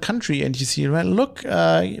another country and you see, well, look,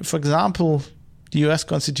 for example, the US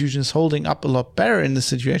Constitution is holding up a lot better in this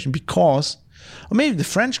situation because, or maybe the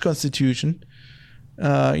French Constitution,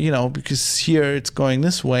 because here it's going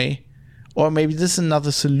this way, or maybe this is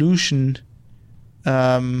another solution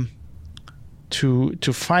to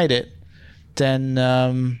fight it, then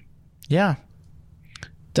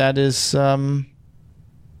that is,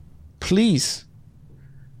 please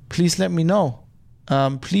let me know.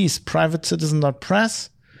 Please, privatecitizen.press,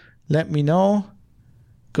 let me know.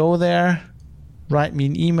 Go there, write me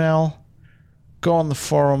an email, go on the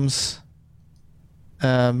forums,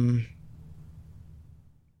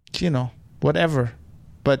 whatever.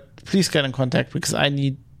 But please get in contact, because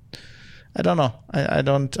I'm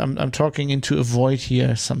talking into a void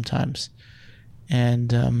here sometimes.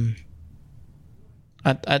 And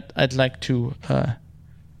I'd like to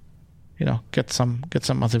get some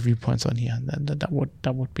other viewpoints on here, and that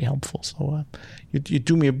would be helpful. So you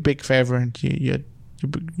do me a big favor, and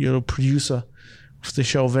you're a producer of the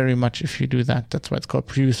show very much if you do that. That's why it's called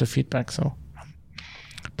producer feedback. So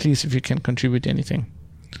please, if you can contribute anything,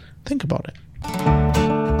 think about it.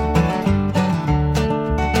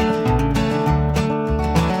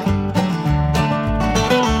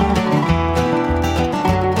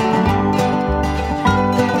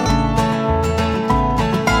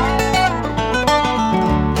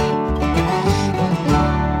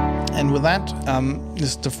 That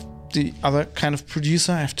is the other kind of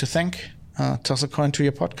producer I have to thank. Toss a coin to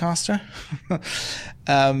your podcaster.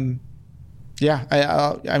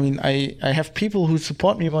 I have people who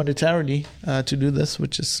support me monetarily to do this,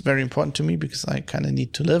 which is very important to me because I kind of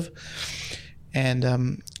need to live. And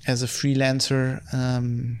as a freelancer,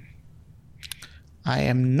 I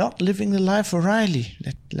am not living the life of Riley.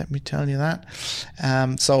 Let me tell you that.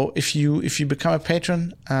 So if you become a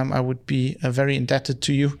patron, I would be very indebted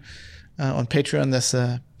to you. On Patreon, there's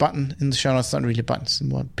a button in the show notes. Not really a button, it's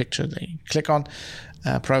more a picture that you click on.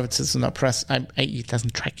 Private citizen or press. It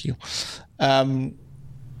doesn't track you. And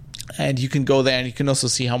you can go there and you can also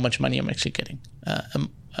see how much money I'm actually getting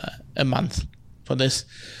a month for this.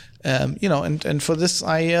 And for this,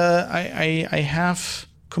 I have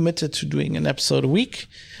committed to doing an episode a week,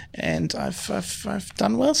 and I've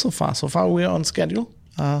done well so far. So far, we are on schedule.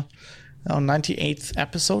 Our 98th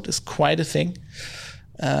episode is quite a thing.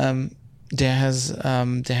 There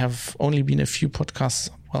have only been a few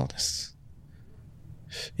podcasts. Well,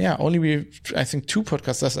 I think 2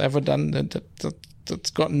 podcasts that's ever done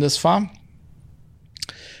that's gotten this far.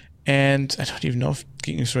 And I don't even know if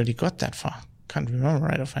Geek News already got that far. Can't remember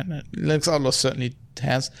right offhand. Linux Outlaw certainly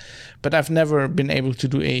has, but I've never been able to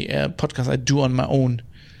do a podcast I do on my own,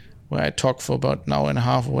 where I talk for about an hour and a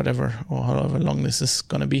half or whatever, or however long this is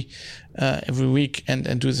gonna be, every week, and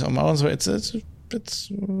do this on my own. So it's a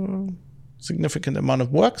significant amount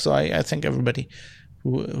of work. So I thank everybody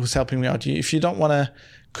who's helping me out. If you don't want to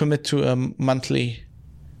commit to a monthly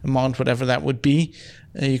amount, whatever that would be,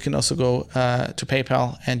 you can also go to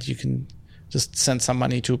PayPal and you can just send some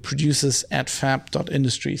money to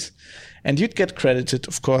producers@fab.industries. And you'd get credited,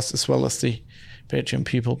 of course, as well as the Patreon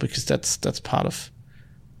people, because that's part of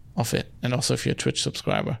it. And also if you're a Twitch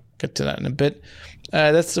subscriber, get to that in a bit.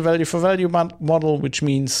 That's the value for value model, which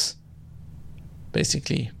means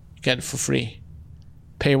basically you get it for free.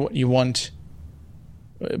 Pay what you want.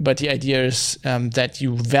 But the idea is that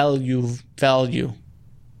you value,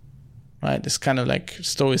 right? It's kind of like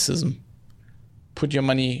stoicism. Put your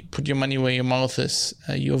money where your mouth is.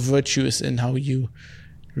 Your virtue is in how you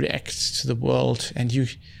react to the world, and you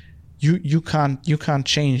can't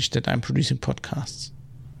change that I'm producing podcasts.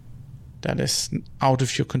 That is out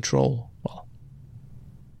of your control. Well,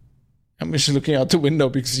 I'm just looking out the window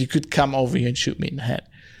because you could come over here and shoot me in the head.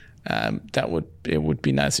 It would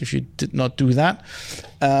be nice if you did not do that.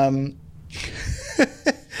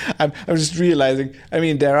 I'm just realizing,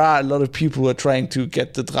 there are a lot of people who are trying to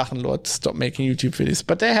get the Drachenlord to stop making YouTube videos,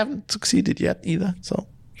 but they haven't succeeded yet either. So,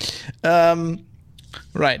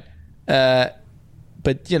 right.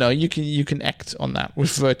 But you can act on that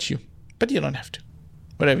with virtue, but you don't have to.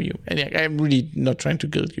 Whatever you. And I'm really not trying to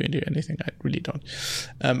guilt you into anything. I really don't.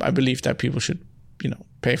 I believe that people should,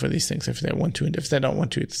 pay for these things if they want to, and if they don't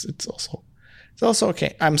want to, it's also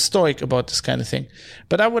okay. I'm stoic about this kind of thing.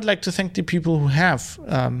 But I would like to thank the people who have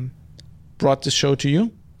brought this show to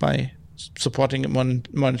you by supporting it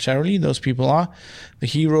monetarily. Those people are the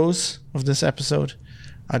heroes of this episode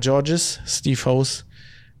are Georges, Steve Hose,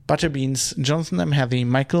 Butterbeans, Jonathan M. Heathy,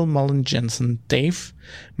 Michael Mullen Jensen, Dave,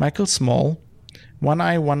 Michael Small,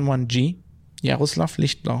 1i11G, Jaroslav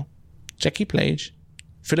Lichtblau, Jackie Plage,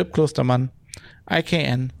 Philip Klostermann,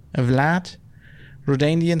 IKN, Vlad,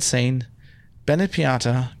 Rodane the Insane, Bennett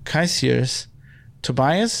Piata, Kai Sears,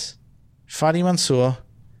 Tobias, Fadi Mansour,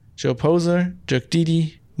 Joe Poser, Dirk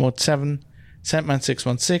Didi, Mode 7,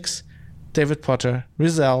 Sandman616, David Potter,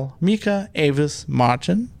 Rizal, Mika, Avis,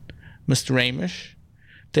 Martin, Mr. Ramish,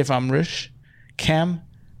 Dave Umrish, Cam,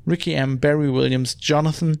 Ricky M, Barry Williams,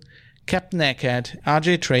 Jonathan, Captain Eckhead,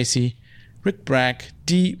 RJ Tracy, Rick Bragg,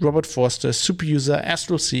 D, Robert Forster, Superuser,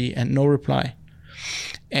 Astro C, and No Reply.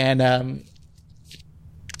 And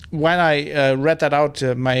while I read that out,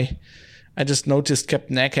 I just noticed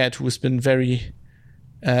Captain Eckhead, who has been very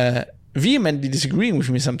vehemently disagreeing with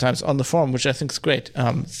me sometimes on the forum, which I think is great.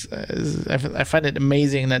 I find it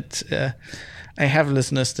amazing that I have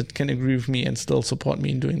listeners that can agree with me and still support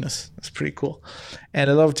me in doing this. It's pretty cool. And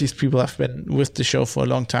a lot of these people have been with the show for a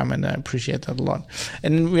long time, and I appreciate that a lot.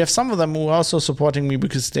 And we have some of them who are also supporting me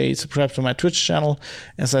because they subscribe to my Twitch channel.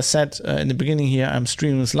 As I said in the beginning here, I'm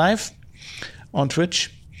streaming this live on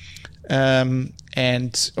Twitch.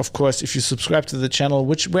 And of course, if you subscribe to the channel,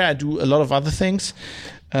 where I do a lot of other things,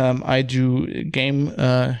 I do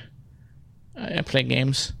I play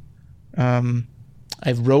games.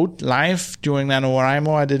 I wrote live during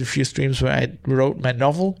NaNoWriMo. I did a few streams where I wrote my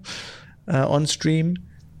novel on stream.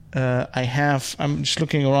 I'm just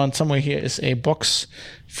looking around. Somewhere here is a box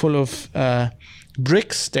full of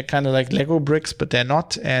bricks. They're kind of like Lego bricks, but they're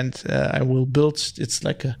not. And I will build, it's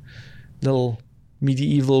like a little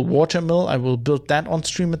medieval watermill. I will build that on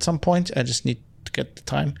stream at some point. I just need to get the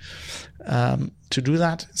time to do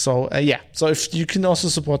that. So so if you can also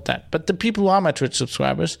support that. But the people who are my Twitch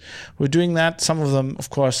subscribers, we're doing that. Some of them, of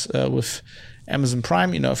course, with Amazon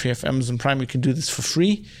Prime. If you have Amazon Prime, you can do this for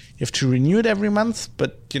free. You have to renew it every month,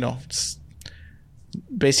 but it's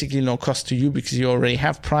basically no cost to you because you already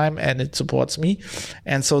have Prime and it supports me.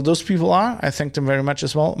 And so those people I thank them very much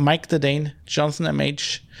as well. Mike the Dane, Jonathan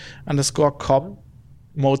MH_Cobb,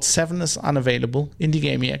 Mode 7 is unavailable, Indie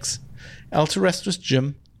GameX, El Terrestris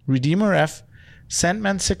Jim, Redeemer F,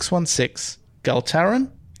 Sandman616,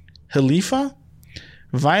 Galtaran, Halifa,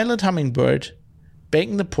 Violet Hummingbird,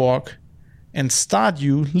 Bacon the Pork, and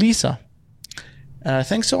Stardew Lisa.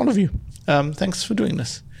 Thanks to all of you. Thanks for doing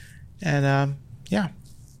this. And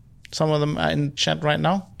some of them are in chat right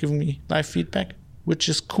now giving me live feedback, which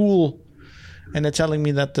is cool. And they're telling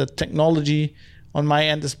me that the technology on my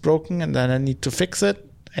end is broken and that I need to fix it.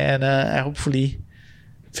 And I hopefully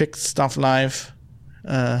fix stuff live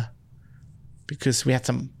because we had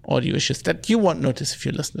some audio issues that you won't notice if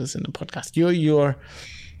you listen to this in the podcast. You're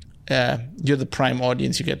the prime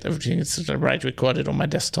audience. You get everything. It's right recorded on my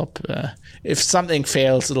desktop. If something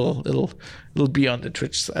fails, it'll be on the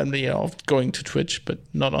Twitch and going to Twitch, but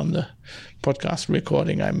not on the podcast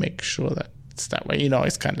recording. I make sure that it's that way.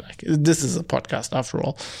 It's kind of like this is a podcast after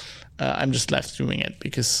all. I'm just live streaming it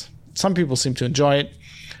because some people seem to enjoy it,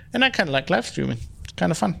 and I kind of like live streaming. It's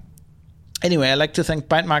kind of fun. Anyway, I'd like to thank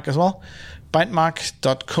Bytemark as well.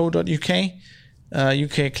 Bytemark.co.uk.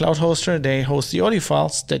 UK cloud hoster. They host the audio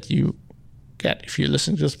files that you get if you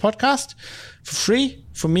listen to this podcast for free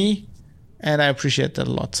for me, and I appreciate that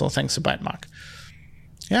a lot. So thanks to Bytemark.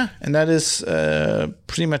 Yeah, and that is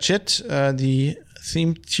pretty much it. The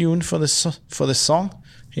theme tune for this song.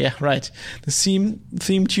 Yeah, right. The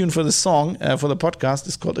theme tune for the song for the podcast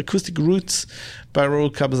is called Acoustic Roots by Raoul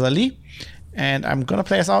Kabazali, and I'm gonna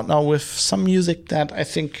play us out now with some music that I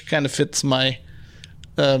think kind of fits my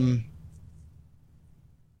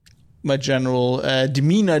my general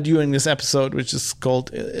demeanor during this episode, which is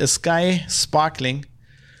called A Sky Sparkling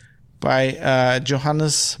by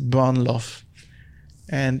Johannes Bernloff.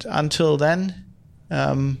 And until then,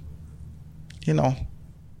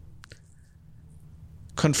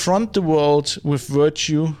 confront the world with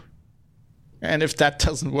virtue, and if that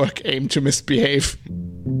doesn't work, aim to misbehave.